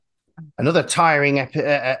Another tiring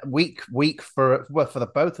week for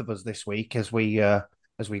the both of us this week as we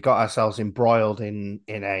got ourselves embroiled in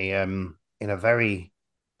a very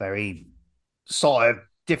sort of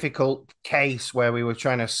difficult case where we were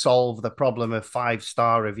trying to solve the problem of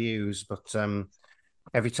 5-star reviews, but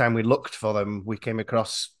every time we looked for them, we came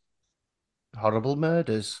across horrible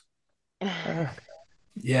murders. Uh,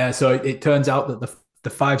 Yeah, so it turns out that the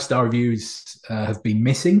 5-star reviews have been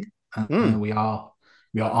missing. mm, We are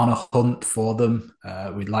on a hunt for them.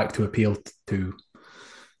 We'd like to appeal to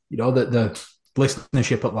the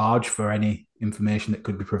listenership at large for any information that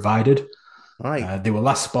could be provided. right. They were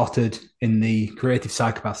last spotted in the Creative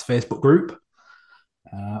Psychopaths Facebook group,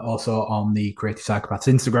 also on the Creative Psychopaths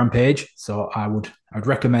Instagram page. So I would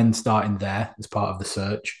recommend starting there as part of the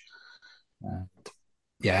search. Uh,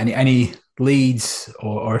 yeah, any leads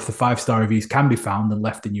or if the 5-star reviews can be found and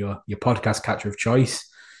left in your podcast catcher of choice,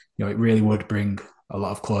 it really would bring a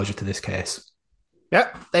lot of closure to this case.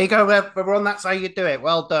 Yep, there you go, everyone. That's how you do it.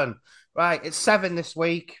 Well done. Right, it's 7 this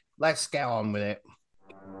week. Let's get on with it.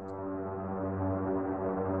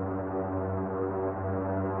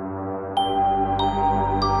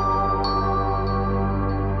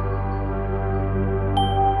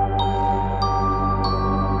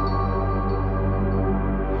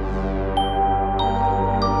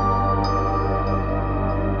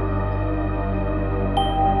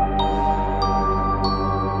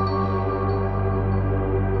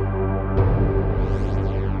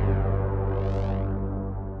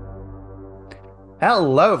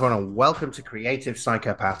 Hello, everyone, and welcome to Creative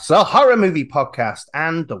Psychopaths, a horror movie podcast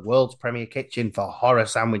and the world's premier kitchen for horror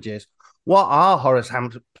sandwiches. What are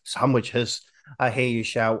sandwiches? I hear you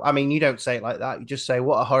shout. I mean, you don't say it like that. You just say,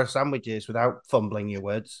 "What are horror sandwiches?" without fumbling your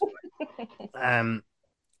words. Um,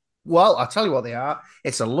 well, I'll tell you what they are.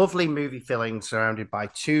 It's a lovely movie filling surrounded by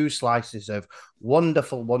two slices of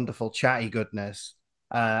wonderful, wonderful chatty goodness.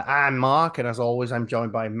 I'm Mark, and as always, I'm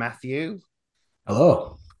joined by Matthew.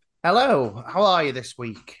 Hello. Hello, how are you this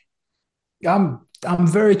week? I'm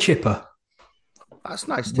very chipper, That's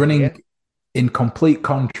nice to running hear. in complete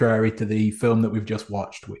contrary to the film that we've just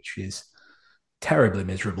watched, which is terribly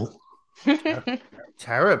miserable. Ter-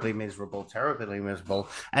 Terribly miserable, terribly miserable.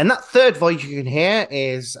 And that third voice you can hear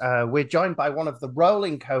is we're joined by one of the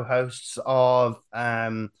rolling co-hosts of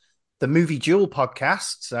the Movie Duel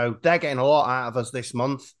podcast. So they're getting a lot out of us this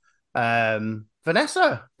month.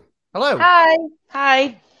 Vanessa, hello. Hi.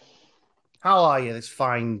 Hi. How are you this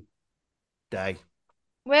fine day?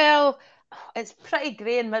 Well, it's pretty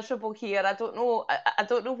grey and miserable here. I don't know. I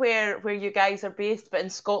don't know where you guys are based, but in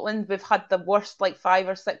Scotland we've had the worst like 5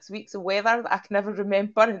 or 6 weeks of weather that I can never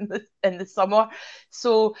remember in the summer.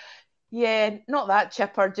 So yeah, not that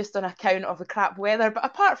chipper, just on account of the crap weather. But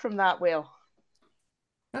apart from that, well,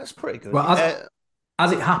 That's pretty good. Well,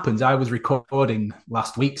 as it happens, I was recording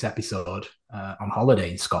last week's episode on holiday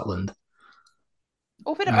in Scotland,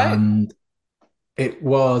 oh, whereabouts? and it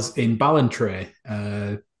was in Ballantrae,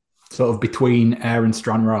 sort of between Ayr and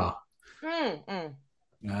Stranraer. Mm, mm.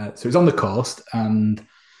 So it was on the coast, and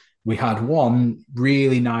we had one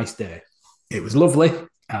really nice day. It was lovely,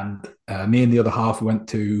 and me and the other half went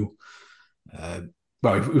to. Uh,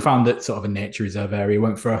 well, we found it sort of a nature reserve area.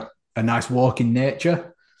 Went for a nice walk in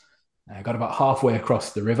nature. Got about halfway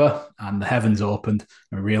across the river, and the heavens opened,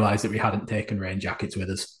 and we realised that we hadn't taken rain jackets with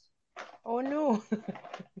us. Oh no.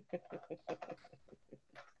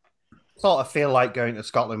 Sort of feel like going to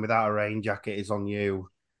Scotland without a rain jacket is on you.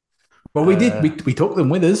 Well, we did. Uh, We took them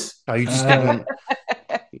with us. no, you just didn't.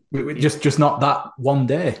 We just not that one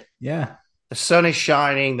day. Yeah. The sun is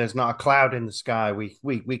shining. There's not a cloud in the sky. We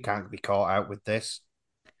can't be caught out with this.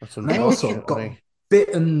 That's And I also got unfortunately.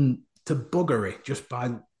 bitten to buggery just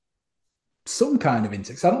by some kind of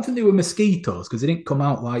insects. I don't think they were mosquitoes because they didn't come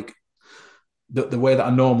out like the way that I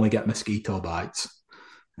normally get mosquito bites.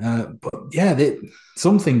 But yeah,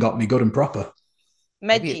 something got me good and proper.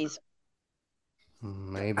 Maybe it, Midges.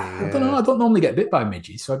 maybe I don't know. I don't normally get bit by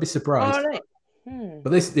midges, so I'd be All surprised. right. Hmm. But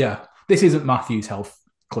this isn't Matthew's health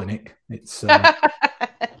clinic. It's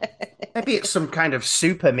maybe it's some kind of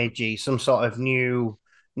super midgie, some sort of new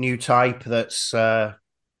type that's going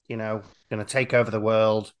to take over the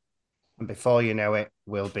world, and before you know it,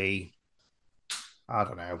 will be I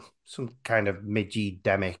don't know some kind of midgie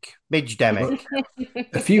demic, midge but demic.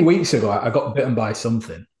 a few weeks ago, I got bitten by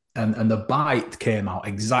something, and the bite came out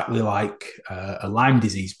exactly like a Lyme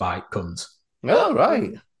disease bite comes. Oh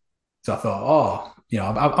right, So I thought, oh,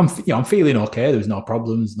 I'm feeling okay. There's no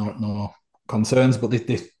problems, no concerns, but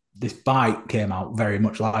this bite came out very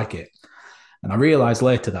much like it, and I realised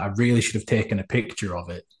later that I really should have taken a picture of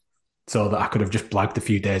it so that I could have just blagged a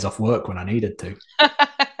few days off work when I needed to.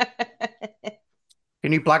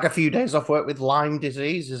 Can you blag a few days off work with Lyme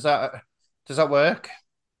disease? Does that work?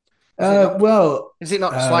 Is it not? Well, Is it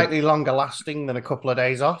not slightly longer lasting than a couple of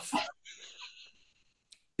days off?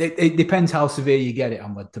 it depends how severe you get it,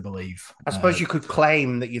 I'm led to believe. I suppose you could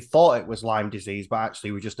claim that you thought it was Lyme disease, but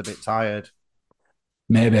actually were just a bit tired.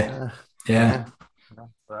 Maybe, Yeah. yeah.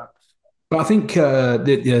 But I think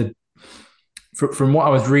from what I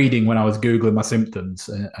was reading when I was googling my symptoms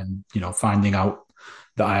and finding out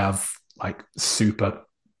that I have like super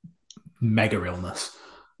mega illness.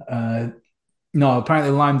 No,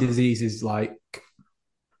 apparently Lyme disease is like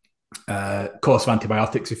course of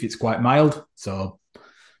antibiotics if it's quite mild. So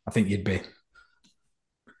I think you'd be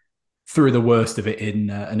through the worst of it in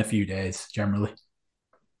a few days generally.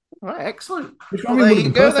 All right, excellent. Which Well, I mean there would have you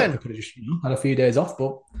been go perfect. then. I could have just had a few days off,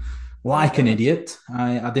 but like an idiot,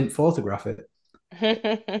 I didn't photograph it.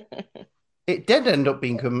 It did end up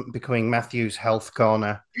becoming Matthew's health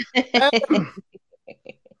corner, um,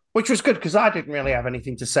 which was good because I didn't really have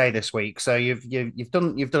anything to say this week. So you've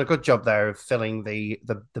done a good job there of filling the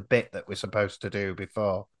bit that we're supposed to do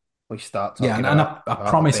before we start Yeah, talking and about I the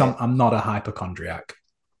promise bit. I'm not a hypochondriac.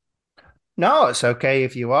 No, it's okay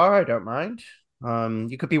if you are. I don't mind.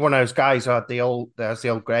 You could be one of those guys who had there's the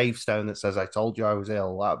old gravestone that says "I told you I was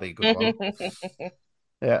ill." That'd be a good one.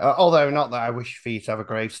 Yeah, although not that I wish for you to have a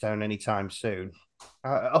gravestone anytime soon.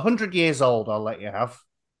 100 years old, I'll let you have.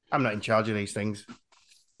 I'm not in charge of these things.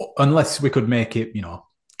 Unless we could make it,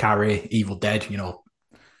 carry Evil Dead,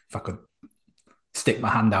 if I could stick my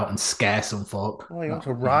hand out and scare some folk. Well, you want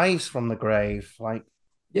to rise from the grave, like,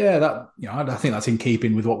 Yeah, that I think that's in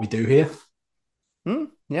keeping with what we do here.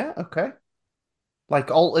 yeah, okay.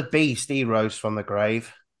 Like Altered Beast, he rose from the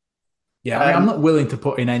grave. Yeah, I mean, I'm not willing to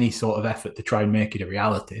put in any sort of effort to try and make it a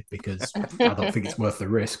reality because I don't think it's worth the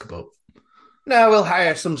risk. But No, we'll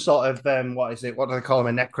hire some sort of what is it? What do they call him?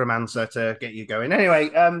 A necromancer to get you going.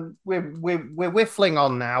 Anyway, we're whiffling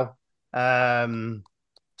on now.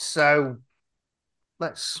 So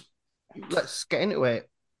let's get into it.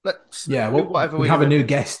 Let's yeah, do well, whatever we we're have a gonna new do.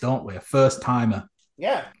 guest, don't we? A first timer,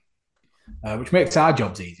 Yeah. which makes our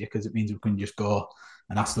jobs easier because it means we can just go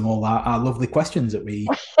and ask them all our lovely questions that we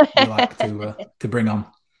like to bring on.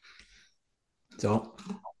 So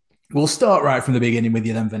we'll start right from the beginning with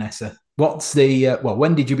you then, Vanessa. What's the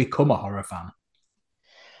when did you become a horror fan?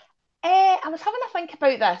 I was having a think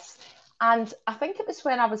about this, and I think it was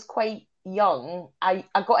when I was quite young. I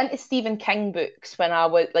got into Stephen King books when I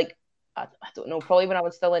was like, I don't know, probably when I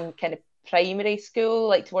was still in kind of primary school,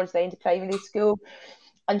 like towards the end of primary school.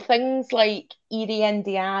 And things like Erie,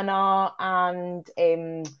 Indiana, and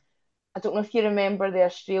I don't know if you remember the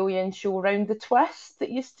Australian show Round the Twist that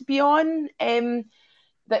used to be on.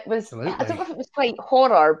 That was, I don't Absolutely. know if it was quite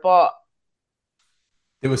horror, but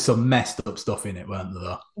There was some messed up stuff in it, weren't there?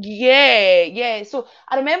 Though? yeah, yeah. So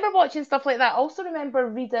I remember watching stuff like that. I also remember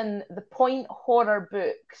reading the Point horror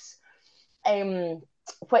books, um,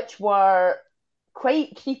 which were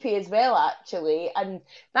quite creepy as well, actually. And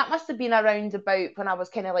that must have been around about when I was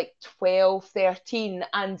kind of like 12, 13.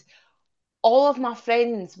 And all of my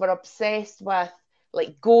friends were obsessed with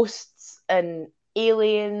like ghosts and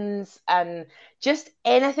aliens and just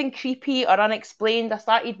anything creepy or unexplained. I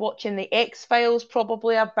started watching the X Files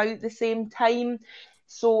probably about the same time.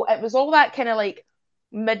 So it was all that kind of like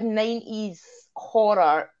mid 90s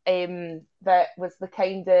horror that was the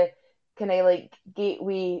kind of like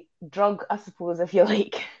gateway drug, I suppose, if you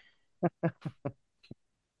like.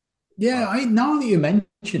 Yeah, now that you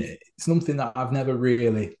mention it, it's something that I've never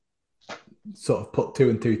really sort of put two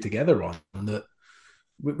and two together on. That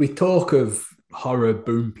we talk of horror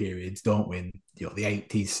boom periods, don't we? And, the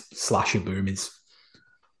 80s slasher boom is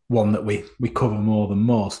one that we cover more than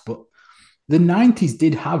most, but the 90s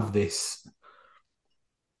did have this,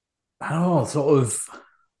 I don't know, sort of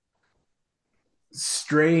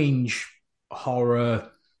strange horror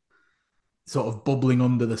sort of bubbling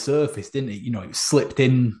under the surface, didn't it? It slipped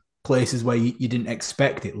in places where you didn't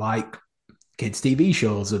expect it, like kids' TV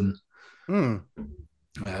shows and Hmm.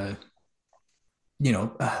 uh,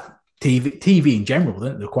 TV in general.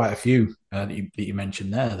 There were quite a few that you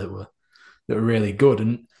mentioned there that were really good,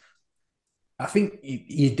 and I think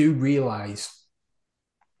you do realize.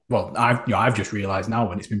 Well, I've just realized now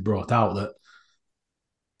when it's been brought out that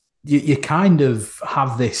you kind of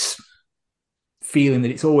have this feeling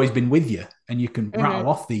that it's always been with you, and you can Mm-hmm. rattle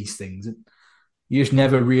off these things, and you just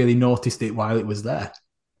never really noticed it while it was there.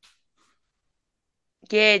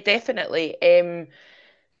 Yeah, definitely.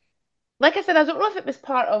 like I said, I don't know if it was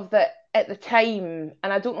part of the at the time,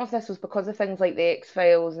 and I don't know if this was because of things like the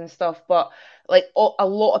X-Files and stuff, but like a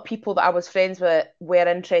lot of people that I was friends with were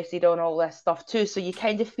interested on all this stuff too. So you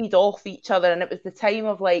kind of feed off each other, and it was the time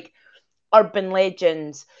of like urban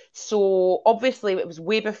legends. So obviously it was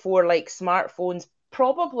way before like smartphones,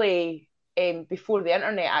 probably before the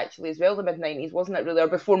internet actually as well, the mid 90s, wasn't it really? Or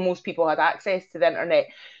before most people had access to the internet.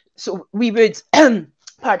 So we would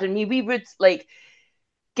pardon me, we would like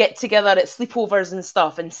get together at sleepovers and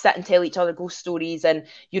stuff and sit and tell each other ghost stories and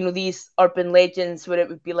these urban legends where it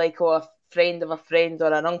would be like, oh, a friend of a friend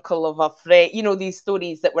or an uncle of a friend, these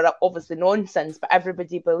stories that were obviously nonsense but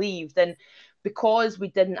everybody believed. And because we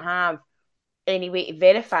didn't have any way to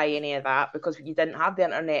verify any of that, because you didn't have the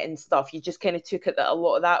internet and stuff, you just kind of took it that a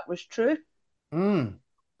lot of that was true.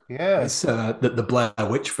 Yeah. It's the Blair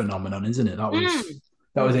Witch phenomenon, isn't it? Mm.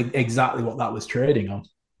 That was exactly what that was trading on.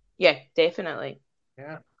 Yeah, definitely.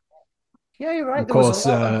 Yeah. Yeah, you're right. Of course,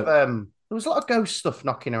 There was a lot of ghost stuff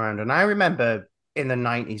knocking around, and I remember in the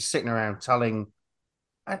 90s sitting around telling,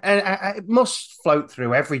 and it must float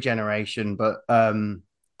through every generation, but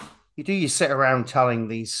you sit around telling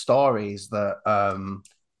these stories that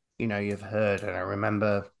you've heard. And I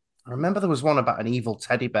remember there was one about an evil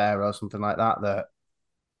teddy bear or something like that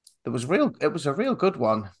that was real. It was a real good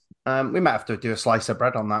one. We might have to do a slice of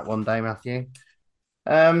bread on that one day, Matthew.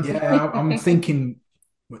 yeah, I'm thinking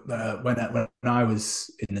when I was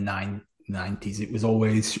in the 90s, it was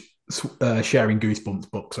always sharing Goosebumps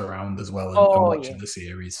books around as well and Oh yeah. watching the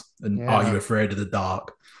series. And Are You Yeah. Afraid of the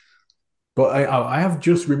Dark? But I have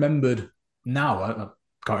just remembered now. I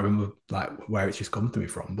can't remember like where it's just come to me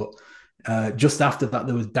from, but just after that,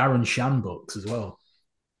 there was Darren Shan books as well.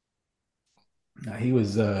 He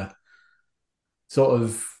was sort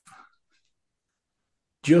of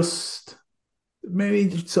just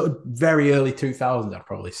maybe sort of very early 2000s, I'd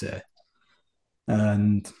probably say.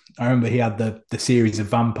 And I remember he had the series of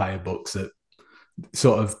vampire books that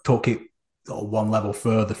sort of took it sort of one level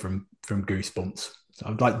further from Goosebumps. So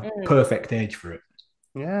I'd like Mm. perfect age for it.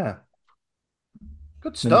 Yeah.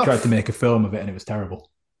 Good Then they tried to stuff. make a film of it and it was terrible.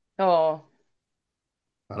 Oh.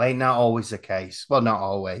 Well, ain't that always the case? Well, not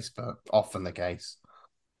always, but often the case.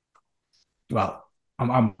 Well,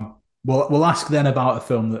 I'm we'll ask then about a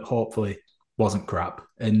film that hopefully wasn't crap.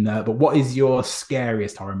 And but what is your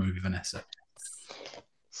scariest horror movie, Vanessa?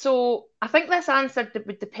 So I think this answer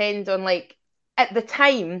would depend on like at the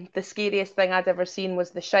time the scariest thing I'd ever seen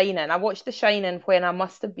was The Shining. I watched The Shining when I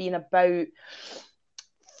must have been about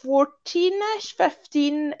 14ish,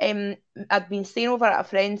 15. I'd been staying over at a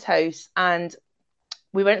friend's house and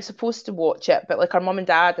we weren't supposed to watch it, but like our mum and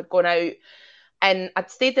dad had gone out and I'd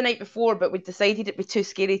stayed the night before, but we decided it'd be too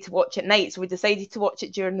scary to watch at night. So we decided to watch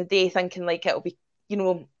it during the day, thinking like it'll be, I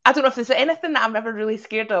don't know if there's anything that I'm ever really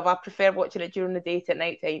scared of. I prefer watching it during the day to at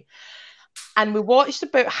night time. And we watched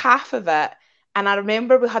about half of it. And I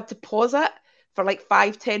remember we had to pause it for like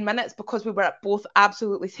 5, 10 minutes because we were both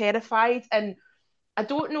absolutely terrified. And I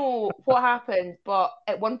don't know what happened, but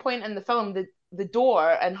at one point in the film, the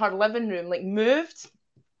door in her living room like moved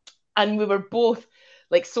and we were both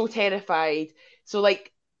like so terrified. So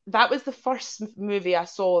like that was the first movie I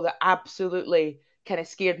saw that absolutely kind of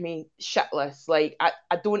scared me shitless. Like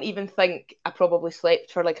I don't even think I probably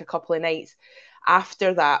slept for like a couple of nights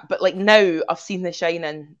after that. But like now I've seen The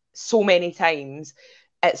Shining so many times,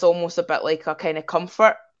 it's almost a bit like a kind of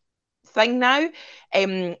comfort thing now.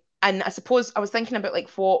 And I suppose I was thinking about like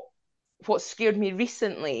what scared me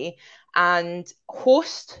recently and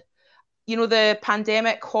Host, the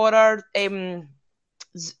pandemic horror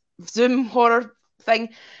Zoom horror thing.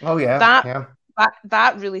 Oh yeah, That yeah.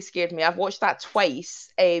 that really scared me. I've watched that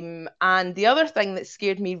twice. And the other thing that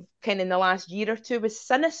scared me kind of in the last year or two was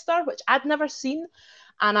Sinister, which I'd never seen,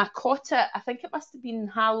 and I caught it. I think it must have been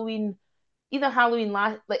Halloween, either Halloween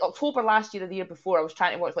last, like October last year or the year before. I was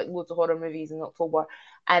trying to watch like loads of horror movies in October,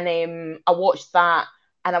 and I watched that,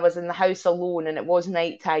 and I was in the house alone, and it was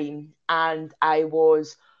nighttime, and I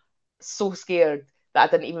was so scared that I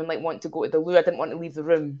didn't even like want to go to the loo. I didn't want to leave the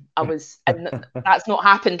room. And that's not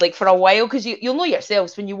happened like for a while because you'll know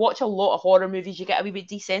yourselves when you watch a lot of horror movies, you get a wee bit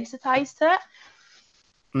desensitized to it.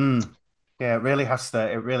 Mm. Yeah, it really has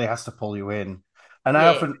to pull you in. And I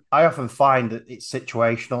Yeah. often I often find that it's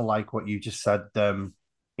situational, like what you just said.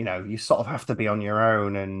 You sort of have to be on your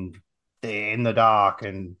own and in the dark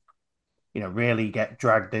and really get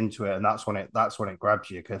dragged into it. And that's when it grabs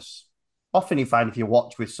you because often you find if you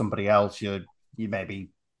watch with somebody else, you maybe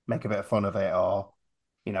make a bit of fun of it or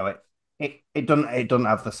it doesn't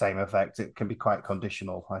have the same effect. It can be quite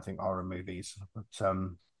conditional, I think, horror movies. But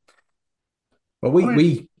Well, what did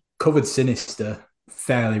we covered Sinister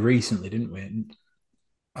fairly recently, didn't we? And,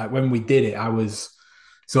 like, when we did it, I was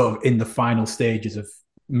sort of in the final stages of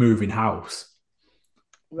moving house,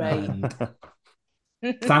 Right. and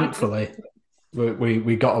thankfully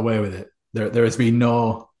we got away with it. There has been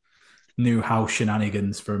no new house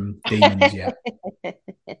shenanigans from demons yet.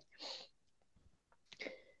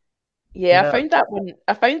 Yeah, I Yeah. found that one.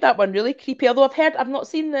 I found that one really creepy. Although I've not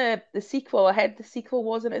seen the sequel. I heard the sequel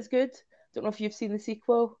wasn't as good. Don't know if you've seen the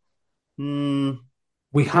sequel. Mm,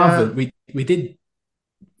 We no. haven't. We did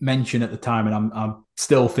mention at the time, and I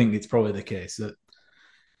still think it's probably the case that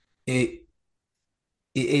it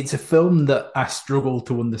it's a film that I struggle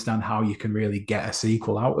to understand how you can really get a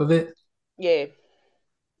sequel out of it. Yeah,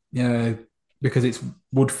 Yeah, because it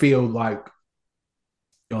would feel like,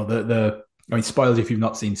 the I mean, spoilers if you've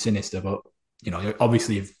not seen Sinister, but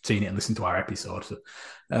obviously you've seen it and listened to our episode. So,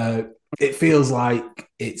 uh, it feels like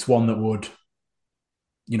it's one that would,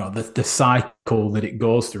 the cycle that it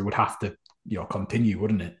goes through would have to, continue,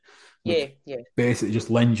 wouldn't it? yeah, Which yeah, basically just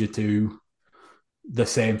lends you to the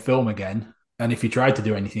same film again. And if you try to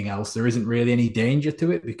do anything else, there isn't really any danger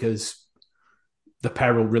to it because the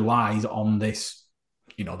peril relies on this,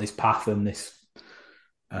 this path and this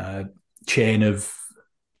uh, chain of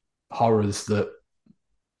horrors that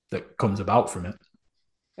comes about from it.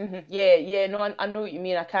 yeah, yeah. No, I know what you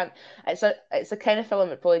mean. I can't. It's a kind of film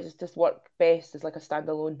that probably just work best as like a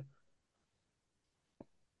standalone.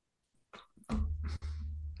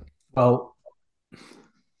 Well, I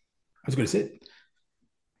was going to say,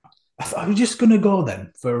 I was just going to go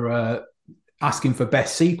then for asking for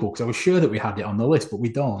best sequel because I was sure that we had it on the list, but we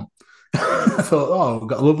don't. I thought, oh, we've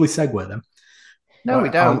got a lovely segue then. No, we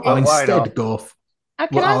I'll, don't, I'll but why not? instead go. I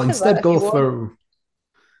can Well, I'll answer that instead if you go want. for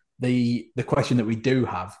the question that we do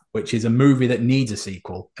have, which is a movie that needs a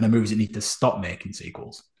sequel and a movie that need to stop making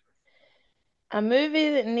sequels. A movie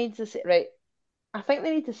that needs right. I think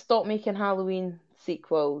they need to stop making Halloween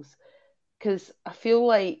sequels because I feel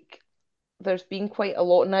like there's been quite a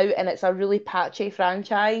lot now, and it's a really patchy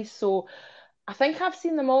franchise. So I think I've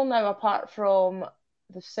seen them all now, apart from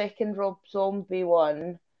the second Rob Zombie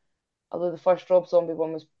one. Although the first Rob Zombie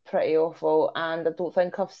one was pretty awful, and I don't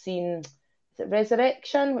think I've seen is it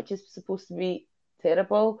Resurrection, which is supposed to be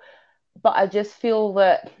terrible. But I just feel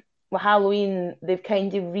that with Halloween, they've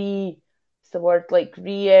kind of what's the word, like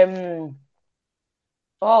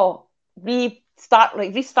oh,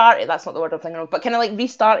 restarted. That's not the word I'm thinking of, but kind of like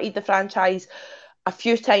restarted the franchise a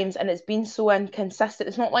few times, and it's been so inconsistent.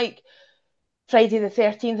 It's not like Friday the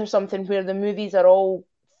 13th or something where the movies are all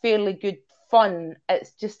fairly good fun.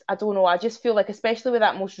 It's just, I don't know, I just feel like, especially with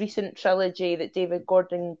that most recent trilogy that David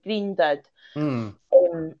Gordon Green did, Mm.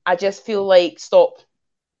 I just feel like, stop,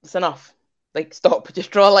 it's enough. Like, stop,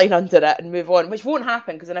 just draw a line under it and move on, which won't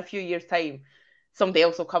happen because in a few years' time, somebody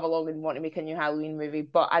else will come along and want to make a new Halloween movie.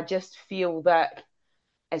 But I just feel that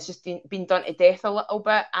it's just been done to death a little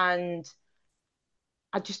bit, and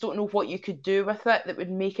I just don't know what you could do with it that would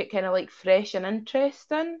make it kind of like fresh and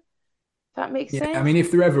interesting. If that makes Yeah, I sense. mean,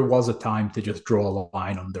 if there ever was a time to just draw a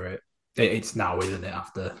line under it, it's now, isn't it?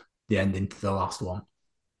 After the ending to the last one.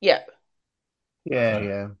 Yeah. Yeah, So,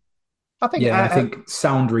 yeah. I think yeah, I think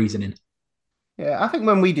sound reasoning. yeah, I think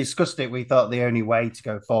when we discussed it, we thought the only way to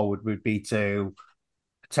go forward would be to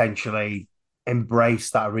potentially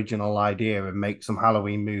embrace that original idea and make some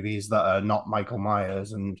Halloween movies that are not Michael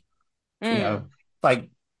Myers and you Mm. know, like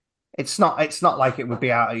it's not like it would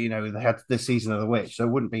be out, they had this season of the witch, so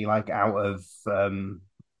it wouldn't be like out of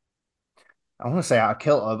I want to say out of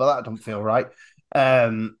kilter, but that don't feel right.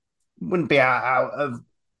 Wouldn't be out of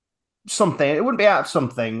something. It wouldn't be out of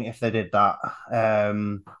something if they did that.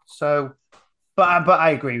 So but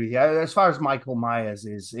I agree with you. As far as Michael Myers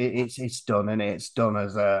is, it's done, and it's done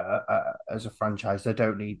as a franchise. They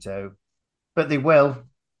don't need to, but they will.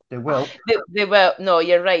 They will. They will. No,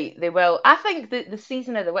 you're right. They will. I think the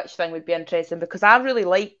Season of the Witch thing would be interesting because I really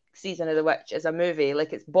like Season of the Witch as a movie.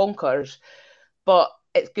 Like it's bonkers, but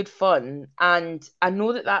it's good fun, and I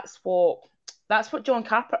know that that's what John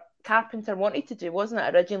Carpenter wanted to do, wasn't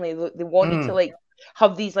it? Originally, they wanted to Mm. like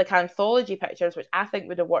have these like anthology pictures, which I think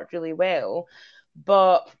would have worked really well.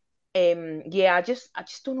 But yeah, I just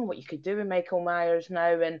don't know what you could do with Michael Myers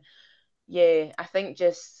now, and yeah, I think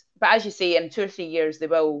just but as you say, in 2 or 3 years they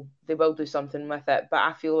will do something with it. But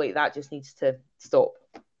I feel like that just needs to stop.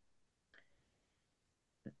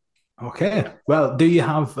 Okay. Well, do you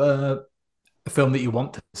have a film that you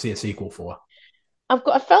want to see a sequel for? I've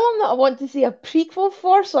got a film that I want to see a prequel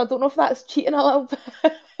for, so I don't know if that's cheating a little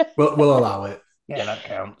bit. We'll allow it. Yeah, that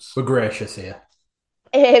counts. We're gracious here.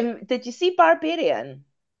 Did you see Barbarian?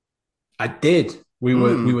 I did. We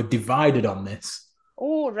were Mm. divided on this.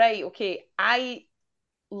 Oh, right, okay. I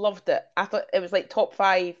loved it. I thought it was like top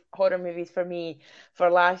 5 horror movies for me for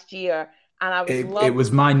last year, and I was It loved.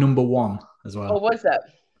 was my number one as Oh, well. was it?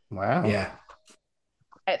 Wow. Yeah.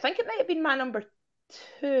 I think it might have been my number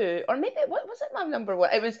 2, or maybe what was it? My number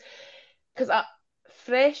 1. It was because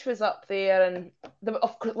Fresh was up there, and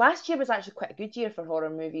of course, last year was actually quite a good year for horror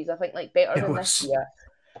movies. I think like better It than this was.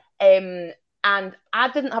 year. And I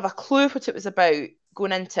didn't have a clue what it was about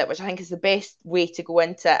going into it, which I think is the best way to go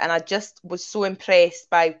into it. And I just was so impressed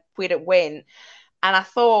by where it went. And I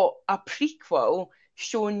thought a prequel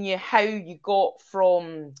showing you how you got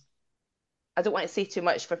from, I don't want to say too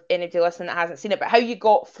much for anybody listening that hasn't seen it, but how you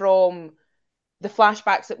got from the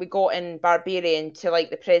flashbacks that we got in Barbarian to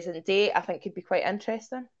like the present day, I think could be quite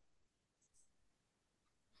interesting.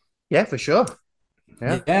 Yeah, for sure.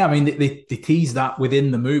 Yeah. Yeah, I mean, they tease that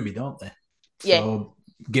within the movie, don't they? Yeah. So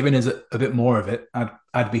giving us a bit more of it,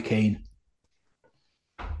 I'd be keen.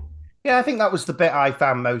 Yeah, I think that was the bit I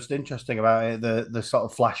found most interesting about it, the sort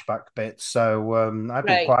of flashback bits. So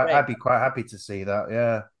Right, right. I'd be quite happy to see that.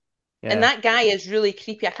 Yeah. And Yeah. that guy is really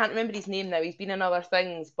creepy. I can't remember his name now. He's been in other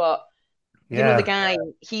things, but you know the Yeah. guy.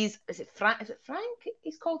 He's is it Frank? Is it Frank?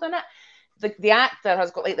 He's called in it. The actor has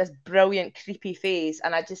got like this brilliant creepy face,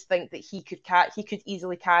 and I just think that he could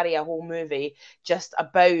easily carry a whole movie just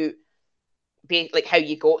about like how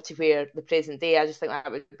you got to where the present day. I just think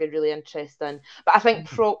that would be really interesting. But I think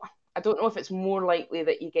I don't know if it's more likely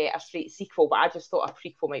that you get a straight sequel, but I just thought a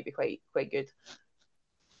prequel might be quite good.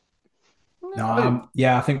 No,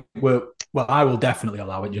 yeah, I think I will definitely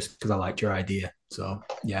allow it just because I liked your idea. So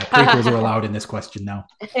yeah, prequels are allowed in this question now.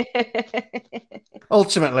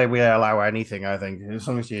 Ultimately, we allow anything, I think. As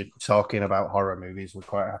long as you're talking about horror movies, we're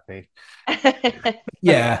quite happy.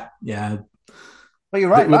 Yeah, yeah. But you're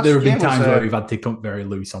right, There last have been year was times where we've had to come very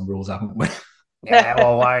loose on rules, haven't we? yeah,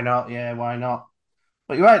 well, why not? Yeah, why not?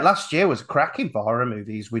 But you're right, last year was cracking for horror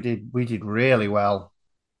movies. We did really well.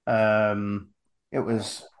 Um it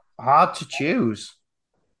was hard to choose.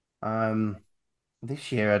 Um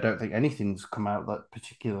this year I don't think anything's come out that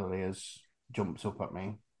particularly has jumped up at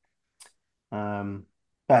me.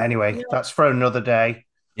 But anyway, that's for another day.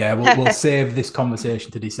 Yeah, we'll save this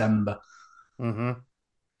conversation to December. Mm-hmm.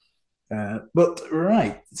 But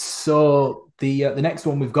right, so the next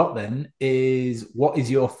one we've got then is what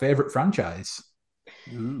is your favorite franchise?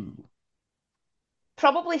 Ooh.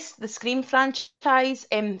 Probably the Scream franchise.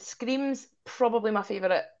 Scream's probably my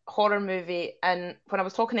favorite horror movie. And when I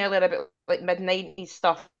was talking earlier about like mid-90s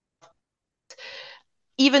stuff,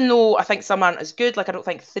 even though I think some aren't as good, like I don't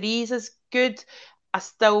think three's as good, I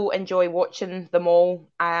still enjoy watching them all.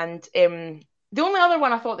 And the only other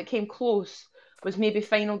one I thought that came close was maybe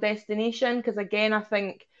Final Destination, because again, I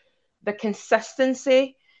think the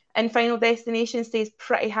consistency in Final Destination stays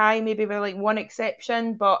pretty high, maybe with like one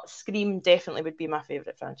exception, but Scream definitely would be my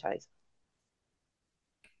favourite franchise.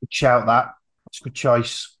 Good shout that. It's a good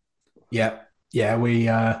choice. Yeah, yeah, we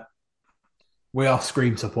are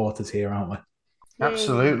Scream supporters here, aren't we? Yay.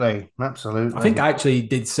 Absolutely. I think Absolutely. I actually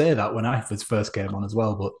did say that when I first came on as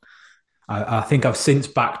well, but I think I've since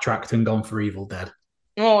backtracked and gone for Evil Dead.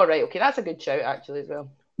 Oh, right. Okay. That's a good shout, actually, as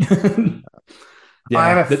well. I have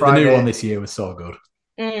Yeah, a the new one Friday. this year was so good.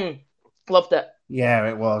 Mm, loved it. Yeah,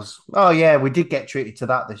 it was. Oh yeah, we did get treated to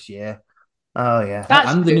that this year. Oh yeah. That's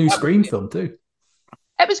And the true. new That was Scream good. film too.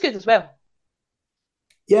 It was good as well.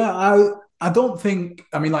 Yeah, I don't think.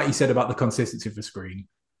 I mean, like you said about the consistency for Scream,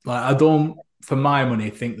 like I don't, for my money,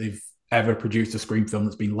 think they've ever produced a Scream film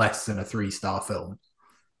that's been less than a 3-star film.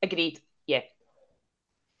 Agreed. Yeah.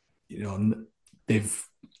 You know, they've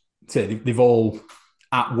they've all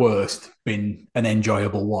at worst been an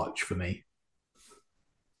enjoyable watch for me.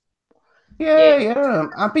 Yeah, Yeah. yeah.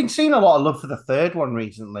 I've been seeing a lot of love for the third one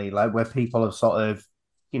recently, like where people have sort of,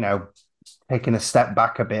 you know, taken a step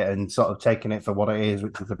back a bit and sort of taken it for what it is,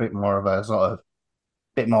 which is a bit more of a sort of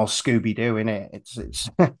bit more Scooby Doo in it. It's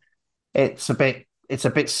it's a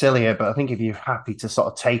bit sillier, but I think if you're happy to sort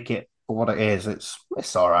of take it for what it is,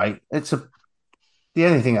 it's all right. The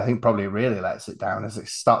only thing I think probably really lets it down is it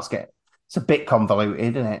starts getting it's a bit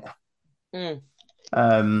convoluted, isn't it? Mm.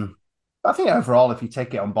 Um, I think overall, if you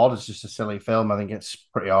take it on board as just a silly film, I think it's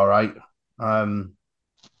pretty all right. I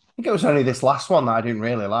think it was only this last one that I didn't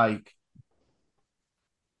really like.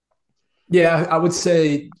 Yeah, I would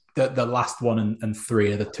say that the last one and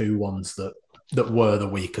three are the two ones that were the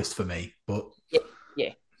weakest for me. But Yeah.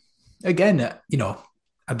 Yeah. again,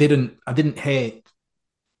 I didn't hate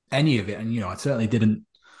any of it, and I certainly didn't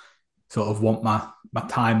sort of want my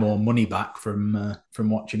time or money back from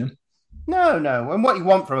watching them. No, no. And what you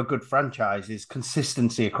want from a good franchise is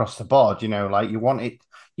consistency across the board. Like you want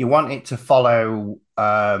it to follow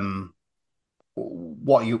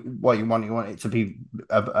you want it to be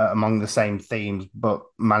among the same themes, but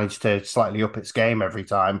manage to slightly up its game every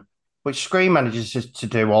time, which Scream manages to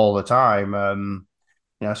do all the time.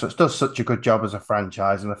 So it does such a good job as a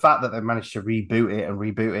franchise, and the fact that they managed to reboot it and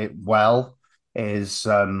reboot it well is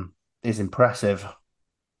impressive.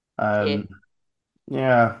 Yeah. Um,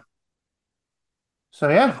 yeah. So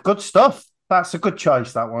yeah, good stuff. That's a good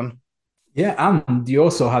choice, that one. Yeah, and you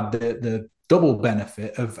also had the double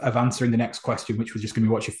benefit of answering the next question, which was just going to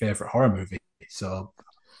be what's your favorite horror movie. So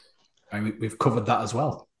we've covered that as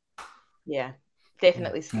well. Yeah, Yeah.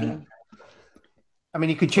 definitely Scream. I mean,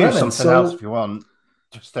 you could Right choose then, something else so if you want.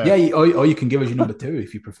 Just yeah, or you can give us your number two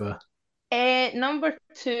if you prefer. Number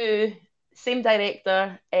two, same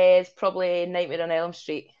director, is probably Nightmare on Elm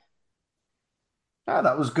Street.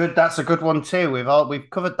 that was good. That's a good one too. We've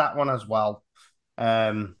covered that one as well.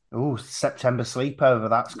 September sleepover.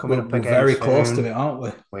 That's coming up We're again very close to soon. it, aren't we?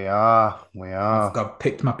 We are. We I've are. got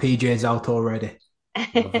picked my PJs out already.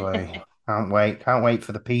 Lovely. Can't wait. Can't wait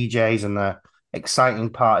for the PJs and the exciting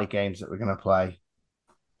party games that we're going to play.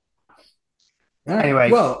 All right.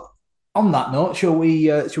 Anyway, Well, on that note, shall we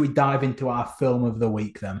dive into our film of the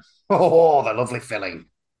week then? oh, the lovely filling.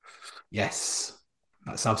 Yes,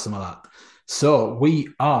 let's have some of that. So we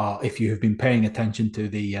are, if you have been paying attention to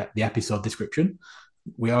the episode description,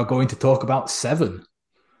 we are going to talk about Seven.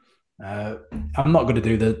 I'm not going to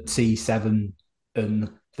do the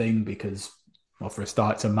SE7EN thing because, well, for a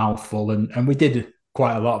start, it's a mouthful, and we did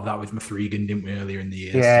quite a lot of that with Mithrigan, didn't we, earlier in the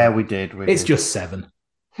year? Yeah, So we did. We it's did. just Seven.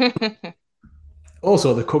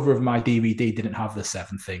 Also, the cover of my DVD didn't have the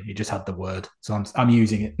seven thing; it just had the word, so I'm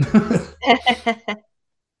using it.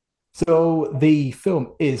 So the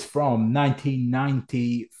film is from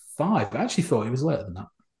 1995. I actually thought it was later than that.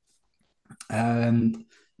 And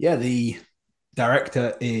yeah, the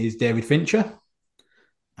director is David Fincher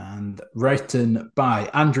and written by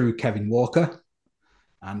Andrew Kevin Walker.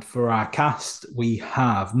 And for our cast, we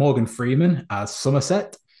have Morgan Freeman as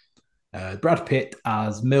Somerset, Brad Pitt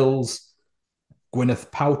as Mills,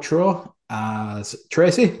 Gwyneth Paltrow as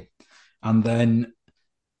Tracy, and then,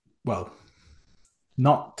 well,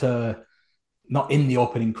 not not in the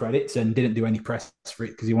opening credits and didn't do any press for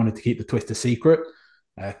it because he wanted to keep the twist a secret.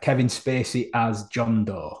 Kevin Spacey as John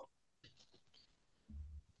Doe.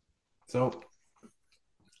 So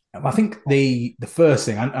I think the first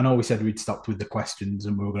thing, I know we said we'd stopped with the questions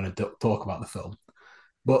and we were going to talk about the film,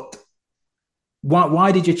 but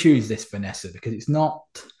why did you choose this, Vanessa? Because it's not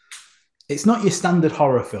your standard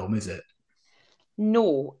horror film, is it?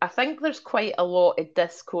 No, I think there's quite a lot of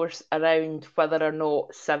discourse around whether or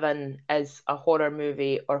not Seven is a horror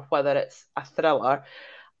movie or whether it's a thriller.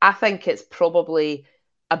 I think it's probably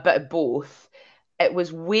a bit of both. It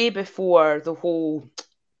was way before the whole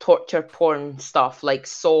torture porn stuff, like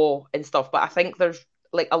Saw and stuff, but I think there's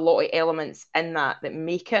like a lot of elements in that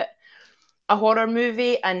make it a horror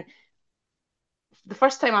movie. And the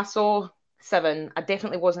first time I saw Seven, I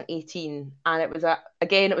definitely wasn't 18, and it was a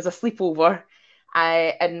sleepover.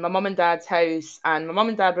 In my mum and dad's house, and my mum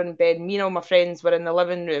and dad were in bed. Me and all my friends were in the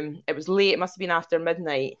living room. It was late; it must have been after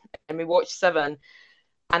midnight, and we watched Seven.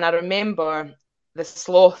 And I remember the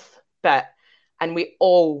sloth bit, and we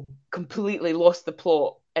all completely lost the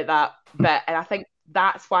plot at that bit. And I think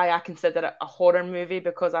that's why I consider it a horror movie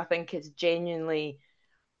because I think it's genuinely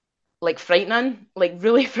like frightening, like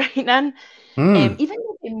really frightening. Mm. Even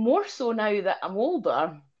more so now that I'm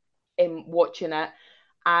older, watching it.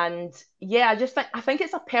 And yeah, I think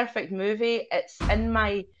it's a perfect movie. It's in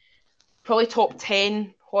my probably top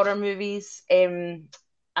 10 horror movies.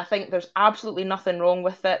 I think there's absolutely nothing wrong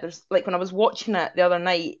with it. There's like when I was watching it the other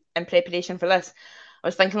night in preparation for this, I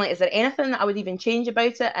was thinking like, is there anything that I would even change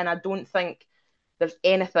about it? And I don't think there's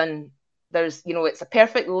anything. It's a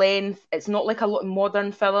perfect length. It's not like a lot of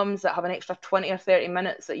modern films that have an extra 20 or 30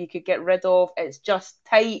 minutes that you could get rid of. It's just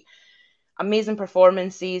tight, amazing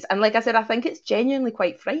performances. And like I said, I think it's genuinely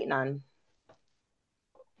quite frightening.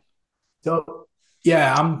 So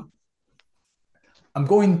yeah, I'm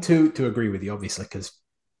going to agree with you obviously because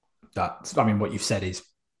what you've said is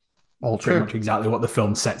All pretty true. much exactly what the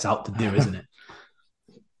film sets out to do, isn't it?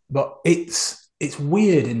 But it's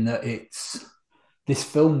weird in that it's this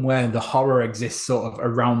film where the horror exists sort of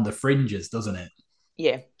around the fringes, doesn't it?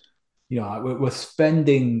 Yeah. We're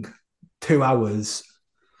spending 2 hours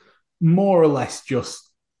more or less just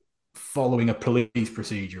following a police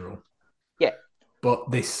procedural, Yeah.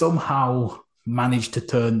 but they somehow manage to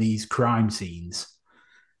turn these crime scenes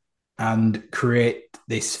and create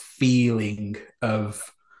this feeling of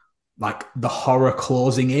like the horror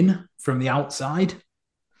closing in from the outside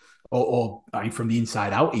or I mean, from the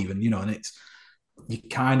inside out even, and it's you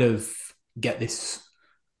kind of get this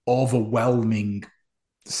overwhelming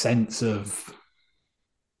sense of,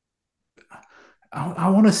 I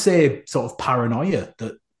want to say, sort of paranoia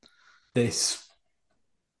that this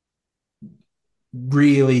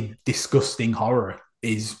really disgusting horror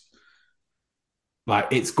is like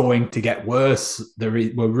it's going to get worse.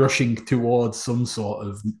 We're rushing towards some sort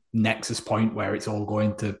of nexus point where it's all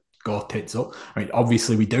going to go tits up. I mean,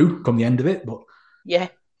 obviously we do come the end of it, but Yeah.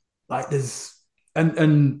 like there's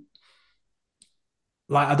and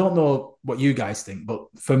like I don't know what you guys think, but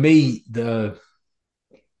for me, the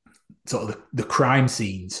sort of the crime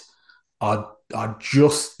scenes are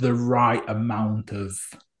just the right amount of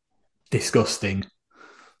disgusting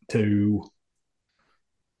to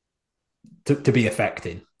to be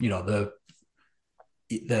affecting. You know,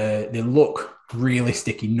 they look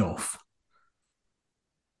realistic enough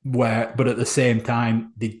where, but at the same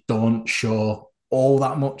time, they don't show all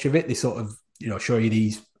that much of it. They sort of, show you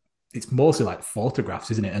these. It's mostly like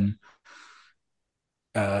photographs, isn't it? And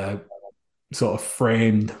uh, sort of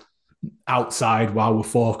framed outside while we're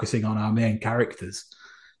focusing on our main characters,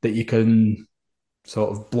 that you can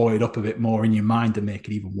sort of blow it up a bit more in your mind and make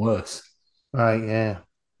it even worse. Right, yeah.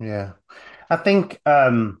 Yeah. I think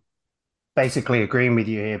basically agreeing with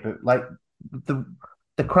you here, but like the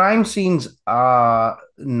the crime scenes are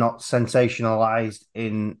not sensationalized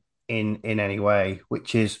in any way,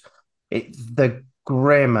 which is they're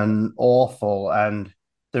grim and awful, and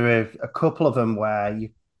there are a couple of them where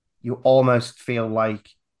you almost feel like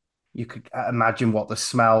you could imagine what the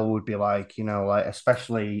smell would be like, like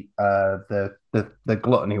especially the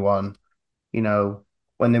gluttony one, you know,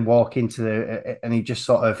 when they walk into and you just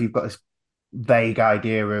sort of you've got this vague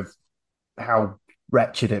idea of how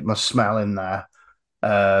wretched it must smell in there.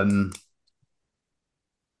 Um,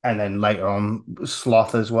 and then later on,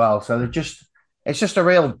 Sloth as well. So they're just, it's just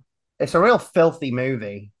it's a real filthy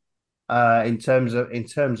movie. In terms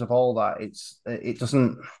of all that, it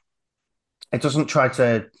doesn't try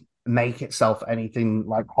to make itself anything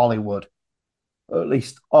like Hollywood. Or at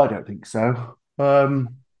least I don't think so.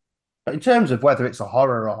 But in terms of whether it's a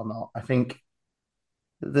horror or not, I think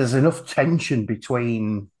there's enough tension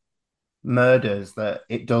between murders that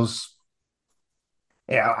it does.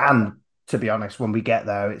 Yeah, and to be honest, when we get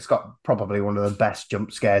there, it's got probably one of the best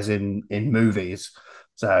jump scares in movies.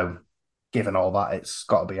 So, given all that, it's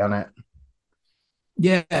got to be on it.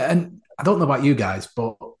 Yeah, and I don't know about you guys,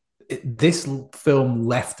 but this film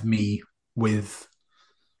left me with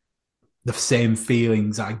the same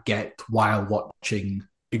feelings I get while watching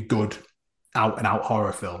a good out and out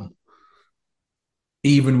horror film,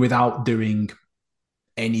 even without doing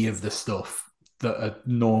any of the stuff that a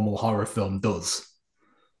normal horror film does.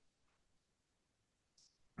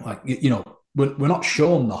 Like, we're not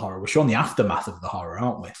shown the horror, we're shown the aftermath of the horror,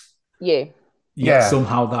 aren't we? Yeah. Yet Yeah,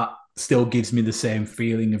 somehow that still gives me the same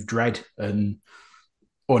feeling of dread and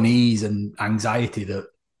unease and anxiety that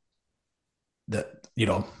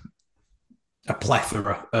a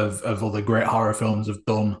plethora of other great horror films have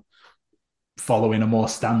done following a more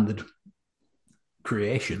standard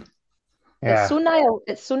creation. yeah.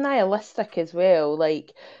 It's so nihilistic as well.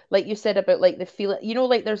 Like you said about like the feeling,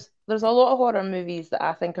 like there's a lot of horror movies that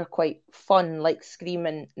I think are quite fun, like Scream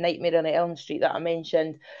and Nightmare on Elm Street that I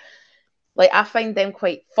mentioned. Like I find them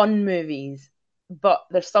quite fun movies, but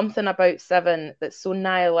there's something about Seven that's so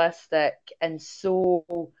nihilistic and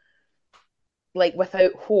so like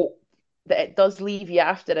without hope that it does leave you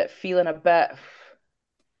after it feeling a bit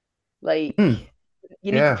like Hmm,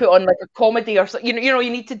 you need to yeah, put on like a comedy or something. You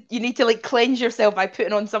need to like cleanse yourself by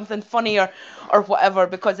putting on something funny or whatever,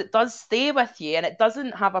 because it does stay with you and it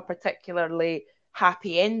doesn't have a particularly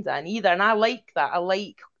happy ending either. And I like that. I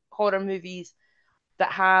like horror movies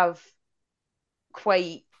that have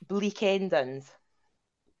quite bleak endings,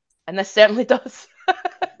 and this certainly does.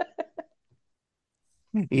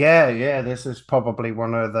 yeah, yeah. This is probably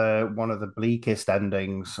one of the bleakest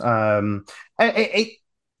endings. It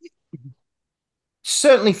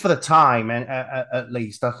certainly for the time, and at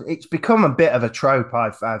least it's become a bit of a trope.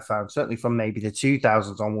 I've found certainly from maybe the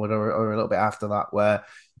 2000s onward, or a little bit after that, where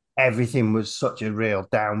everything was such a real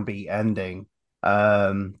downbeat ending,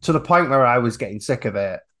 to the point where I was getting sick of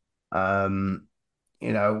it. Um,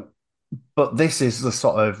 you know, but this is the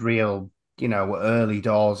sort of real, early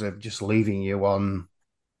doors of just leaving you on.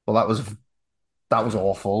 Well, that was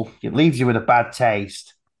awful. It leaves you with a bad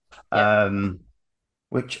taste. Yeah. Um,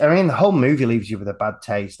 which I mean, the whole movie leaves you with a bad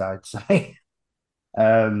taste, I'd say.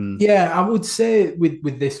 Um, Yeah, I would say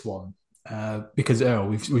with this one, because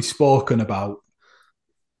we've spoken about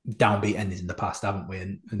downbeat endings in the past, haven't we?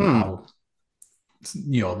 And hmm, how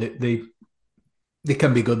they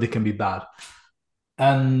can be good, they can be bad,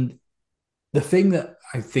 and the thing that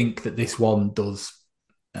I think that this one does,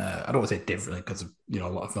 I don't want to say differently because a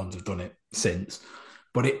lot of films have done it since,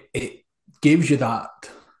 but it gives you that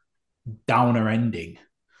downer ending,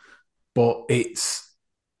 but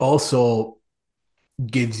also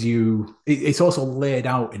it's also laid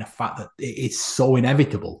out in a fact that it's so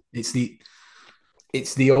inevitable. It's the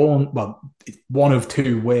only, well, it's one of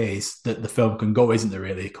two ways that the film can go, isn't there?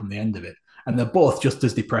 Really, come the end of it, and they're both just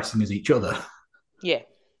as depressing as each other. Yeah.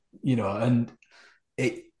 And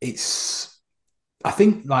it's I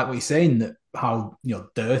think like what you're saying, that how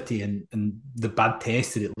dirty and the bad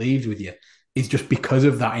taste that it leaves with you is just because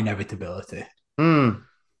of that inevitability. Mm.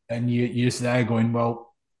 And you're just there going,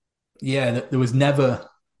 well, yeah, there was never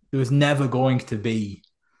going to be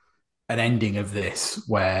an ending of this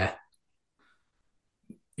where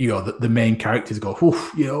the main characters go,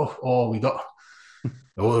 oof, oh, we got,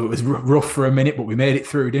 oh, it was rough for a minute, but we made it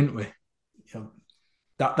through, didn't we?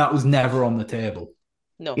 That was never on the table.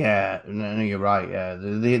 No. Yeah, no, you're right. Yeah,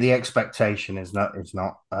 the expectation is not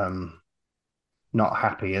not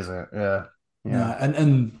happy, is it? Yeah, No, yeah,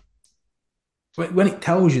 and when it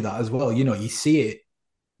tells you that as well, you see it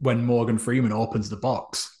when Morgan Freeman opens the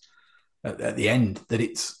box at the end, that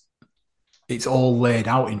it's all laid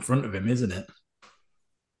out in front of him, isn't it?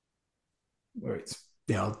 Where it's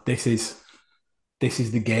this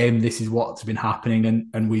is the game, this is what's been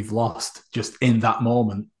happening, and we've lost just in that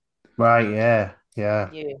moment. right. Yeah, yeah,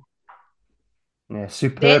 Yeah. yeah. The ending, I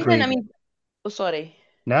Superbly. mean, oh, sorry.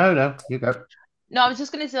 No, no, you go. No, I was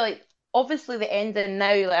just going to say, like, obviously the ending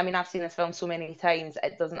now, like, I mean, I've seen this film so many times,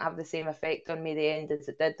 it doesn't have the same effect on me, the end, as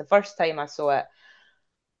it did the first time I saw it.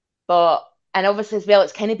 But, and obviously as well,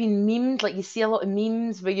 it's kind of been memed, like, you see a lot of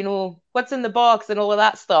memes where, what's in the box and all of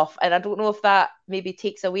that stuff. And I don't know if that maybe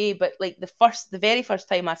takes away, but like the very first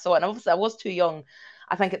time I saw it, and obviously I was too young,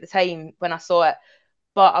 I think, at the time when I saw it,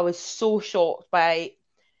 but I was so shocked by,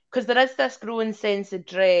 because there is this growing sense of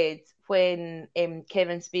dread when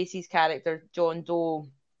Kevin Spacey's character John Doe,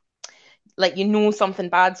 like, something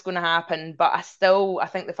bad's going to happen, but I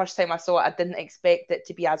think the first time I saw it, I didn't expect it